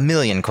are a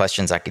million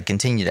questions I could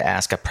continue to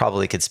ask. I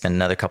probably could spend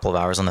another couple of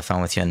hours on the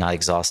phone with you and not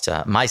exhaust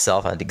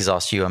myself. I'd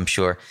exhaust you, I'm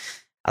sure.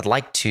 I'd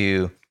like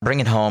to bring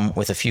it home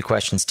with a few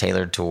questions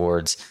tailored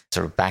towards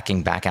sort of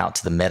backing back out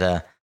to the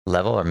meta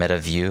level or meta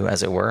view,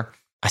 as it were.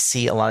 I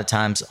see a lot of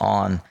times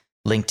on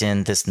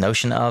LinkedIn this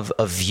notion of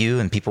a view,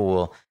 and people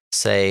will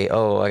say,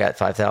 oh, I got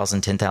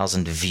 5,000,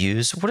 10,000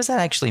 views. What does that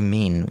actually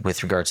mean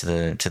with regard to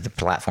the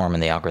platform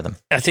and the algorithm?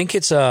 I think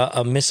it's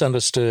a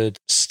misunderstood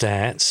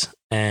stat,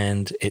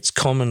 and it's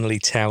commonly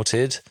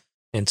touted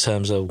in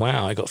terms of,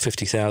 wow, I got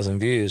 50,000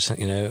 views,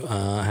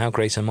 how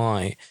great am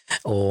I?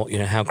 Or,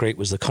 how great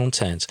was the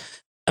content?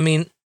 I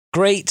mean,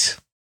 great.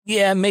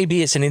 Yeah,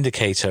 maybe it's an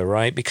indicator,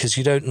 right? Because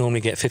you don't normally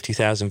get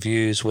 50,000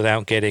 views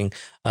without getting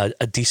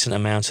a decent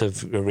amount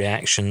of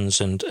reactions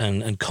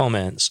and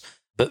comments.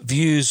 But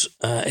views,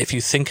 if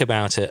you think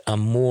about it, are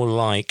more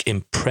like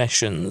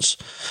impressions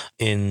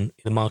in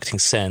the marketing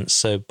sense.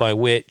 So by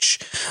which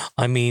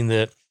I mean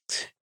that,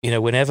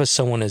 whenever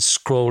someone is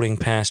scrolling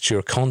past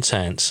your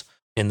content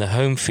in the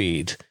home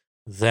feed,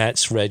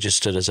 that's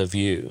registered as a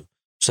view.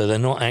 So they're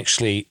not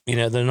actually,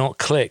 they're not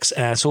clicks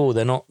at all.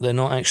 They're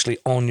not actually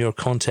on your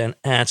content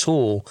at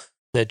all.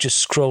 They're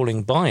just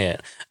scrolling by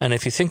it. And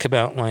if you think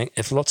about, like,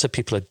 if lots of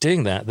people are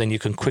doing that, then you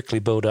can quickly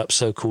build up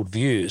so-called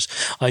views.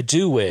 I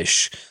do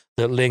wish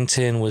that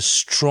LinkedIn was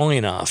strong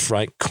enough,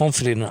 right,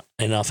 confident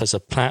enough as a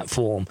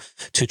platform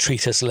to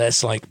treat us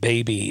less like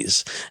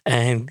babies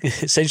and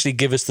essentially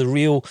give us the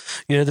real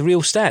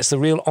stats, the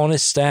real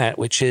honest stat,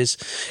 which is,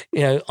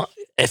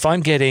 if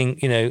I'm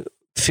getting,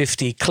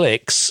 50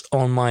 clicks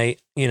on my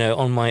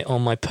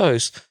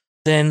post,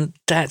 then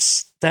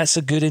that's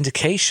a good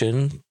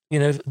indication.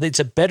 It's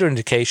a better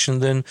indication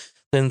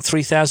than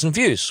 3,000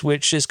 views,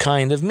 which is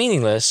kind of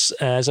meaningless,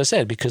 as I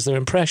said, because they're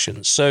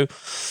impressions. So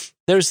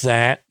there's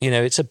that.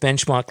 It's a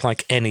benchmark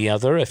like any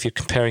other if you're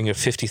comparing your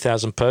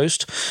 50,000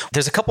 post.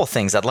 There's a couple of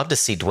things I'd love to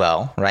see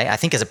dwell, right? I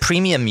think as a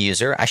premium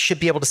user, I should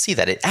be able to see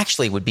that. It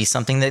actually would be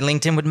something that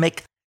LinkedIn would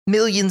make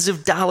millions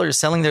of dollars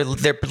selling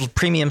their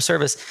premium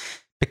service,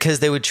 because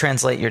they would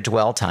translate your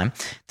dwell time.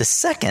 The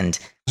second,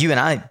 you and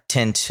I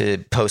tend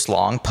to post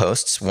long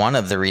posts. One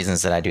of the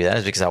reasons that I do that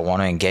is because I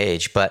want to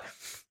engage. But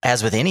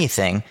as with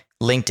anything,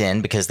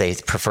 LinkedIn, because they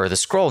prefer the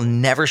scroll,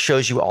 never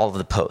shows you all of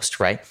the post,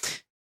 right?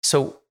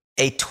 So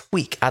a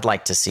tweak I'd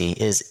like to see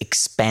is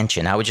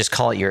expansion. I would just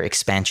call it your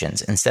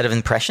expansions. Instead of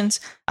impressions,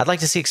 I'd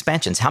like to see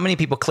expansions. How many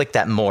people click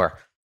that more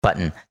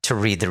button to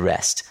read the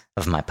rest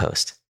of my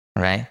post,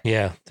 right?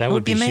 Yeah, that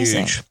would be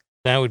amazing. Huge.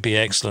 That would be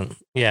excellent.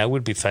 Yeah, it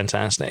would be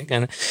fantastic.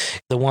 And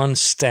the one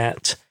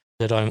stat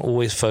that I'm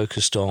always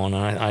focused on,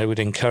 and I would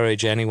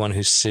encourage anyone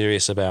who's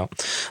serious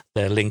about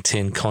their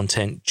LinkedIn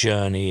content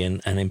journey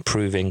and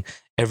improving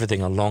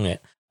everything along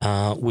it,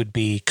 would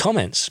be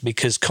comments,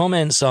 because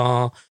comments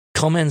are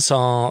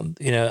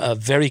a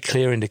very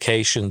clear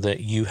indication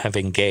that you have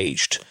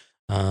engaged.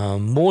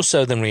 More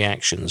so than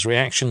reactions.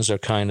 Reactions are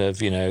kind of,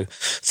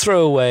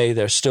 throwaway.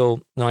 They're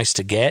still nice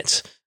to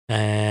get.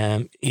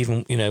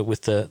 Even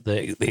with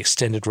the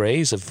extended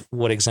rays of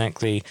what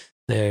exactly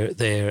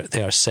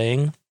they are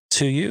saying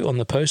to you on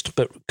the post,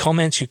 but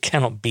comments you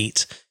cannot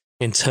beat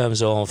in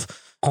terms of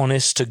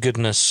honest to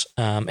goodness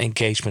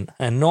engagement.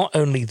 And not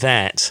only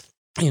that,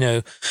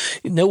 no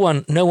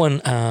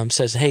one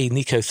says, "Hey,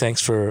 Nico,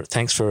 thanks for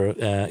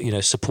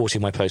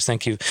supporting my post.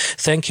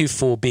 Thank you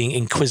for being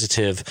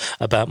inquisitive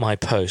about my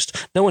post."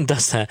 No one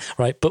does that,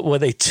 right? But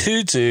what they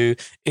do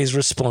is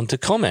respond to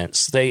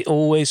comments. They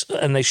always,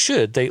 and they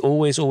should, they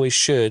always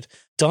should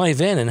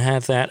dive in and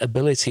have that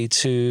ability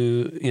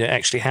to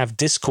actually have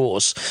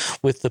discourse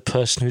with the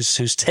person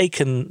who's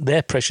taken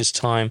their precious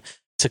time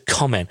to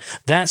comment.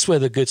 That's where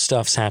the good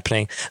stuff's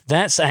happening.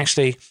 That's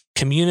actually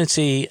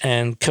community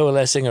and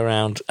coalescing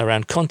around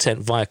content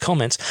via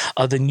comments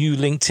are the new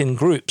LinkedIn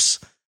groups.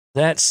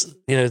 That's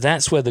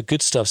where the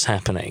good stuff's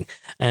happening.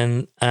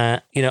 And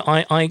I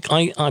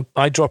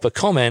drop a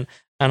comment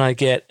and I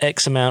get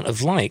X amount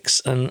of likes,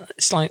 and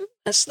it's like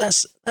that's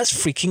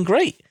freaking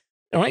great.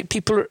 All right,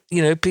 people.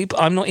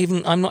 I'm not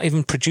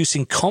even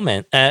producing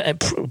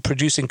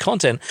producing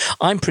content.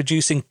 I'm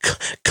producing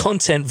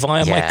content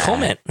via my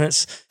comment.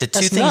 That's the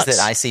two things nuts.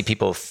 That I see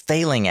people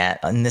failing at.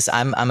 And this,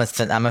 I'm a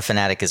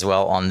fanatic as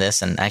well on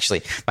this. And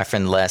actually, my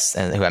friend Les,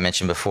 who I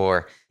mentioned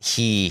before,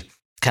 he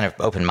kind of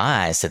opened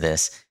my eyes to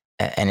this.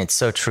 And it's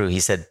so true.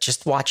 He said,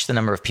 just watch the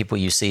number of people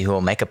you see who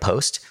will make a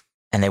post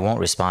and they won't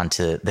respond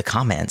to the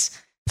comments.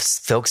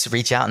 Folks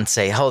reach out and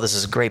say, "Oh, this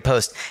is a great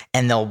post,"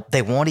 and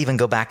they won't even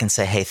go back and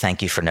say, "Hey,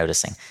 thank you for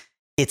noticing."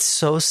 It's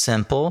so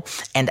simple.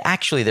 And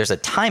actually, there's a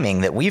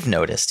timing that we've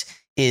noticed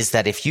is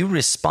that if you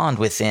respond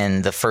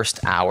within the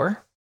first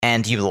hour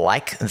and you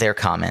like their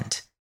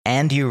comment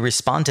and you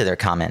respond to their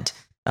comment,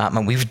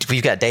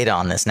 we've got data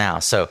on this now.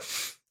 So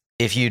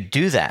if you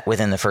do that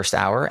within the first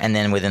hour and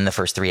then within the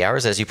first 3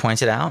 hours, as you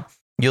pointed out,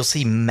 you'll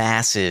see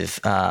massive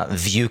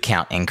view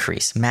count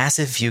increase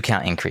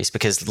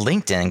because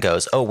LinkedIn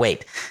goes, "Oh,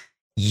 wait,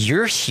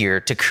 you're here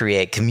to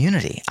create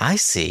community. I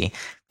see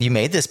you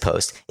made this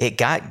post. It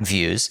got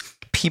views.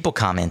 People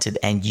commented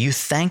and you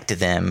thanked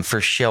them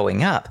for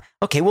showing up.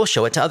 Okay, we'll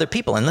show it to other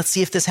people and let's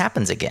see if this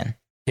happens again."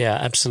 Yeah,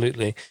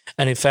 absolutely.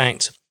 And in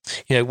fact,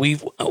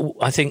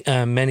 I think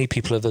many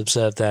people have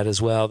observed that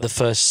as well. The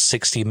first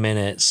 60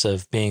 minutes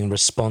of being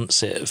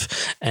responsive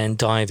and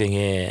diving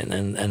in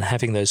and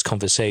having those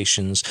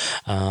conversations,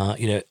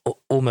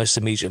 almost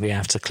immediately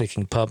after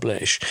clicking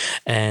publish.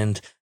 And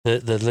the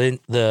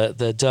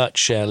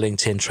Dutch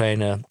LinkedIn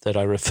trainer that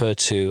I referred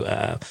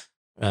to,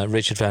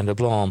 Richard van der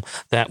Blom,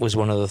 that was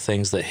one of the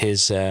things that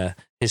his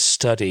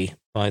study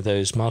by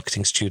those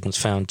marketing students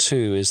found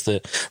too, is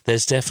that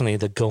there's definitely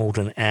the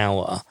golden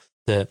hour.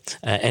 That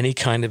any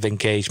kind of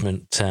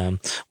engagement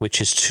which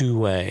is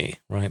two-way,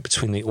 right,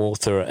 between the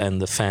author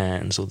and the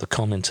fans or the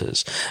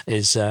commenters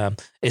is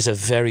a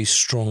very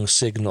strong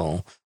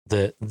signal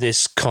that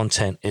this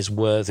content is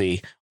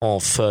worthy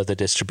of further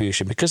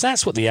distribution, because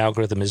that's what the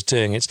algorithm is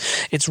doing.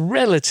 It's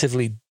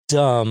relatively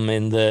dumb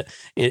in that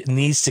it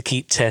needs to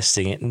keep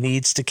testing. It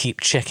needs to keep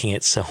checking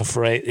itself,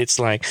 right? It's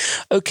like,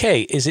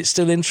 okay, is it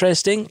still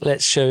interesting?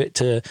 Let's show it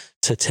to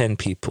 10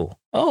 people.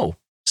 Oh,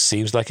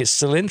 seems like it's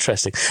still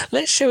interesting.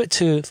 Let's show it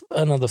to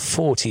another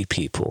 40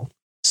 people.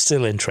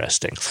 Still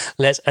interesting.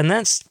 And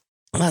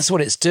that's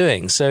what it's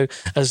doing. So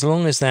as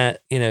long as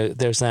that,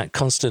 there's that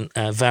constant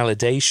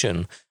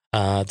validation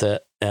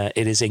that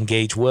it is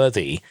engage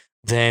worthy,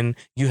 then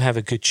you have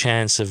a good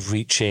chance of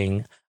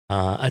reaching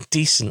a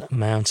decent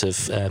amount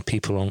of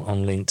people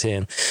on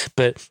LinkedIn.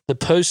 But the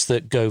posts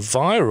that go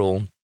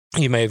viral,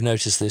 you may have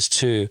noticed this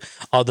too,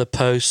 are the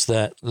posts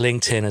that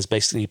LinkedIn has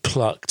basically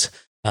plucked.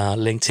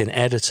 LinkedIn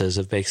editors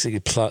have basically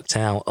plucked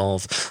out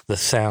of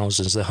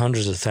the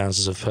hundreds of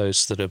thousands of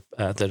posts that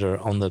are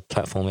on the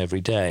platform every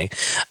day.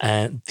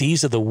 And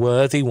these are the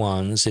worthy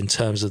ones in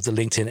terms of the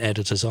LinkedIn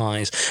editor's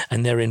eyes.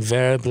 And they're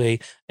invariably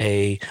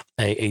a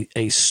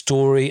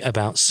story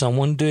about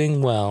someone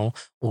doing well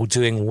or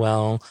doing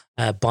well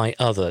by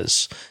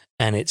others.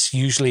 And it's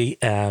usually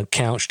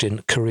couched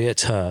in career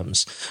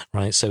terms,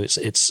 right? So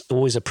it's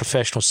always a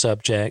professional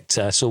subject.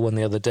 I saw one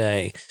the other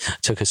day,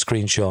 took a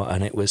screenshot,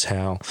 and it was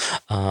how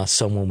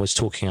someone was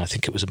talking. I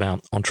think it was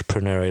about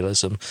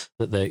entrepreneurialism.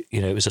 That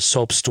it was a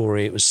sob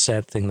story. It was a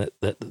sad thing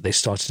that they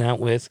started out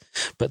with,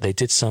 but they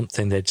did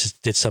something. They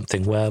just did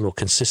something well or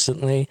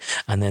consistently,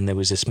 and then there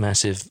was this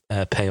massive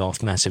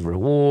payoff, massive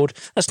reward.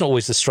 That's not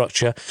always the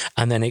structure.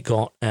 And then it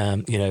got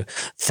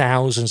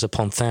thousands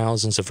upon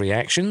thousands of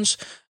reactions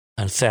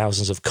and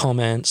thousands of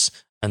comments,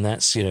 and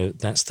that's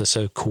the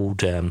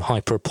so-called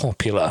hyper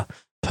popular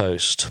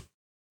post.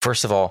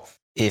 First of all,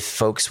 if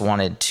folks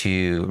wanted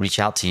to reach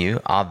out to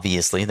you,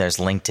 obviously there's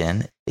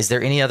LinkedIn. Is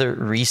there any other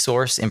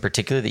resource in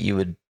particular that you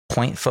would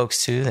point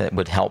folks to that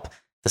would help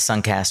the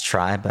Suncast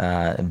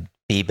tribe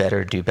be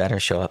better, do better,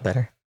 show up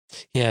better?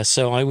 Yeah,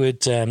 so I would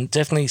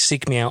definitely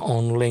seek me out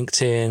on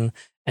LinkedIn.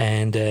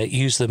 And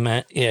use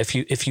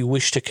if you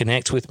wish to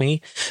connect with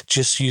me,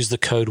 just use the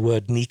code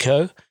word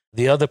Nico.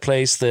 The other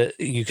place that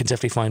you can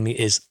definitely find me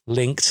is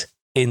Linked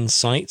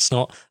Insights,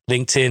 not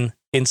LinkedIn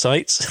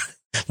Insights.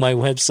 my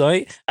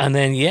website. And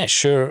then, yeah,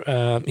 sure.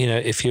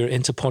 If you're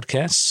into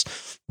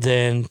podcasts,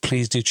 then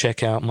please do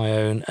check out my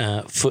own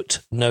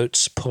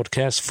Footnotes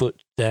podcast,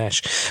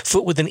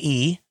 foot with an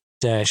E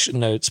dash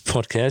notes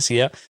podcast.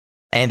 Yeah.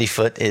 Andy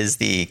Foote is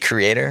the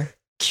creator,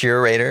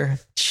 curator,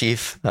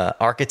 chief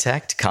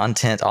architect,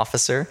 content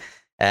officer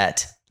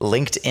at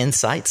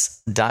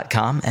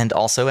linkedinsights.com. And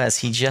also, as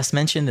he just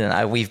mentioned,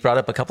 and we've brought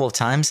up a couple of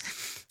times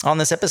on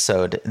this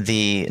episode,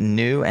 the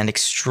new and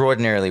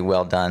extraordinarily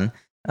well done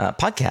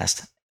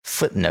podcast,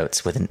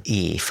 Footnotes with an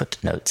E,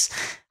 Footnotes.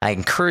 I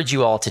encourage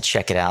you all to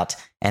check it out.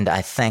 And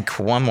I thank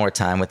one more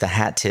time with a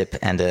hat tip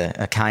and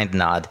a kind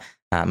nod,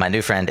 my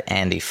new friend,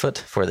 Andy Foote,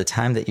 for the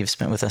time that you've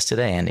spent with us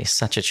today, Andy.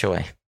 Such a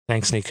joy.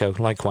 Thanks, Nico.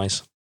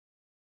 Likewise.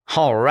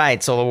 All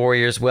right, Solar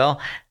Warriors. Well,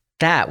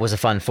 that was a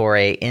fun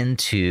foray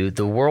into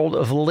the world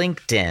of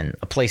LinkedIn,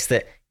 a place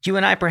that you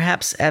and I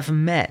perhaps have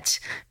met.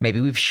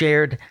 Maybe we've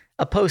shared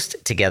a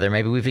post together.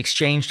 Maybe we've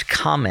exchanged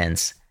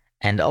comments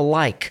and a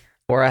like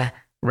or a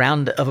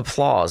round of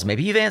applause.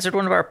 Maybe you've answered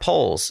one of our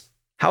polls.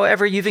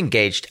 However you've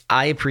engaged,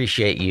 I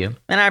appreciate you,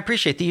 and I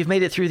appreciate that you've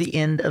made it through the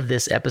end of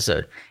this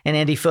episode. And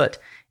Andy Foote,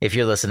 if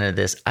you're listening to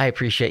this, I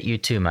appreciate you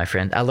too, my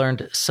friend. I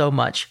learned so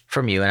much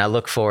from you, and I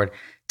look forward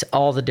to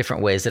all the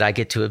different ways that I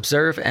get to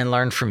observe and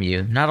learn from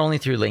you, not only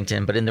through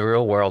LinkedIn, but in the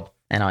real world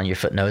and on your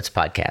Footnotes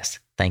podcast.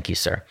 Thank you,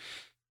 sir.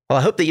 Well,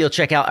 I hope that you'll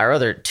check out our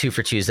other 2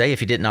 for Tuesday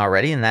if you didn't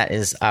already, and that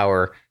is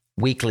our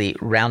weekly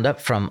roundup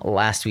from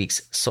last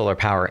week's Solar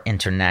Power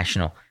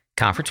International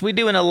Conference. We're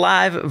doing a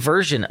live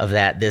version of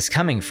that this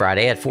coming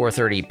Friday at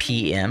 4:30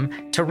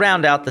 p.m. to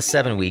round out the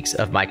 7 weeks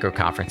of micro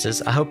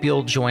conferences. I hope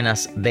you'll join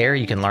us there.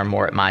 You can learn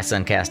more at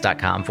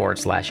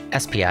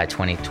mysuncast.com/SPI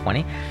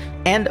 2020.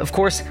 And of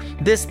course,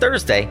 this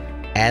Thursday,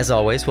 as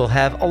always, we'll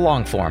have a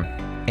long form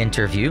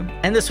interview.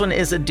 And this one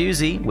is a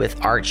doozy with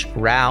Arch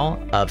Rao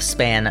of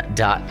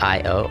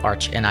Span.io.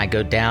 Arch and I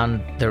go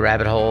down the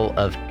rabbit hole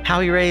of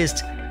how he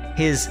raised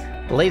his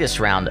latest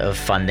round of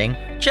funding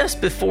just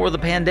before the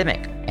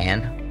pandemic,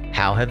 and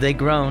how have they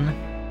grown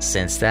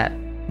since that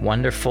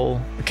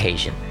wonderful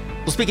occasion.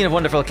 Well, speaking of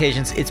wonderful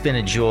occasions, it's been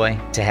a joy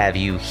to have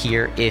you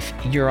here. If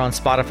you're on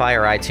Spotify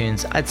or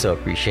iTunes, I'd so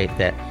appreciate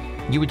that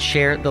you would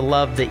share the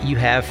love that you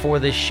have for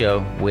this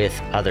show with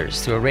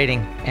others through a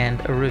rating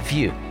and a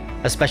review.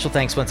 A special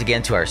thanks once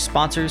again to our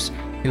sponsors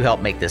who help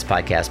make this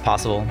podcast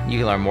possible. You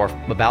can learn more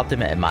about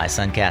them at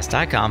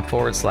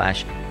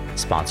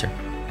mysuncast.com/sponsor.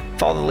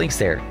 Follow the links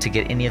there to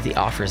get any of the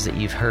offers that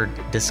you've heard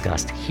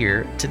discussed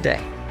here today.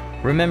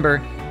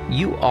 Remember,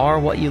 you are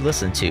what you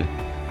listen to.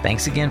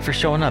 Thanks again for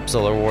showing up,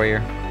 Solar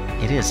Warrior.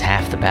 It is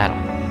half the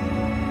battle.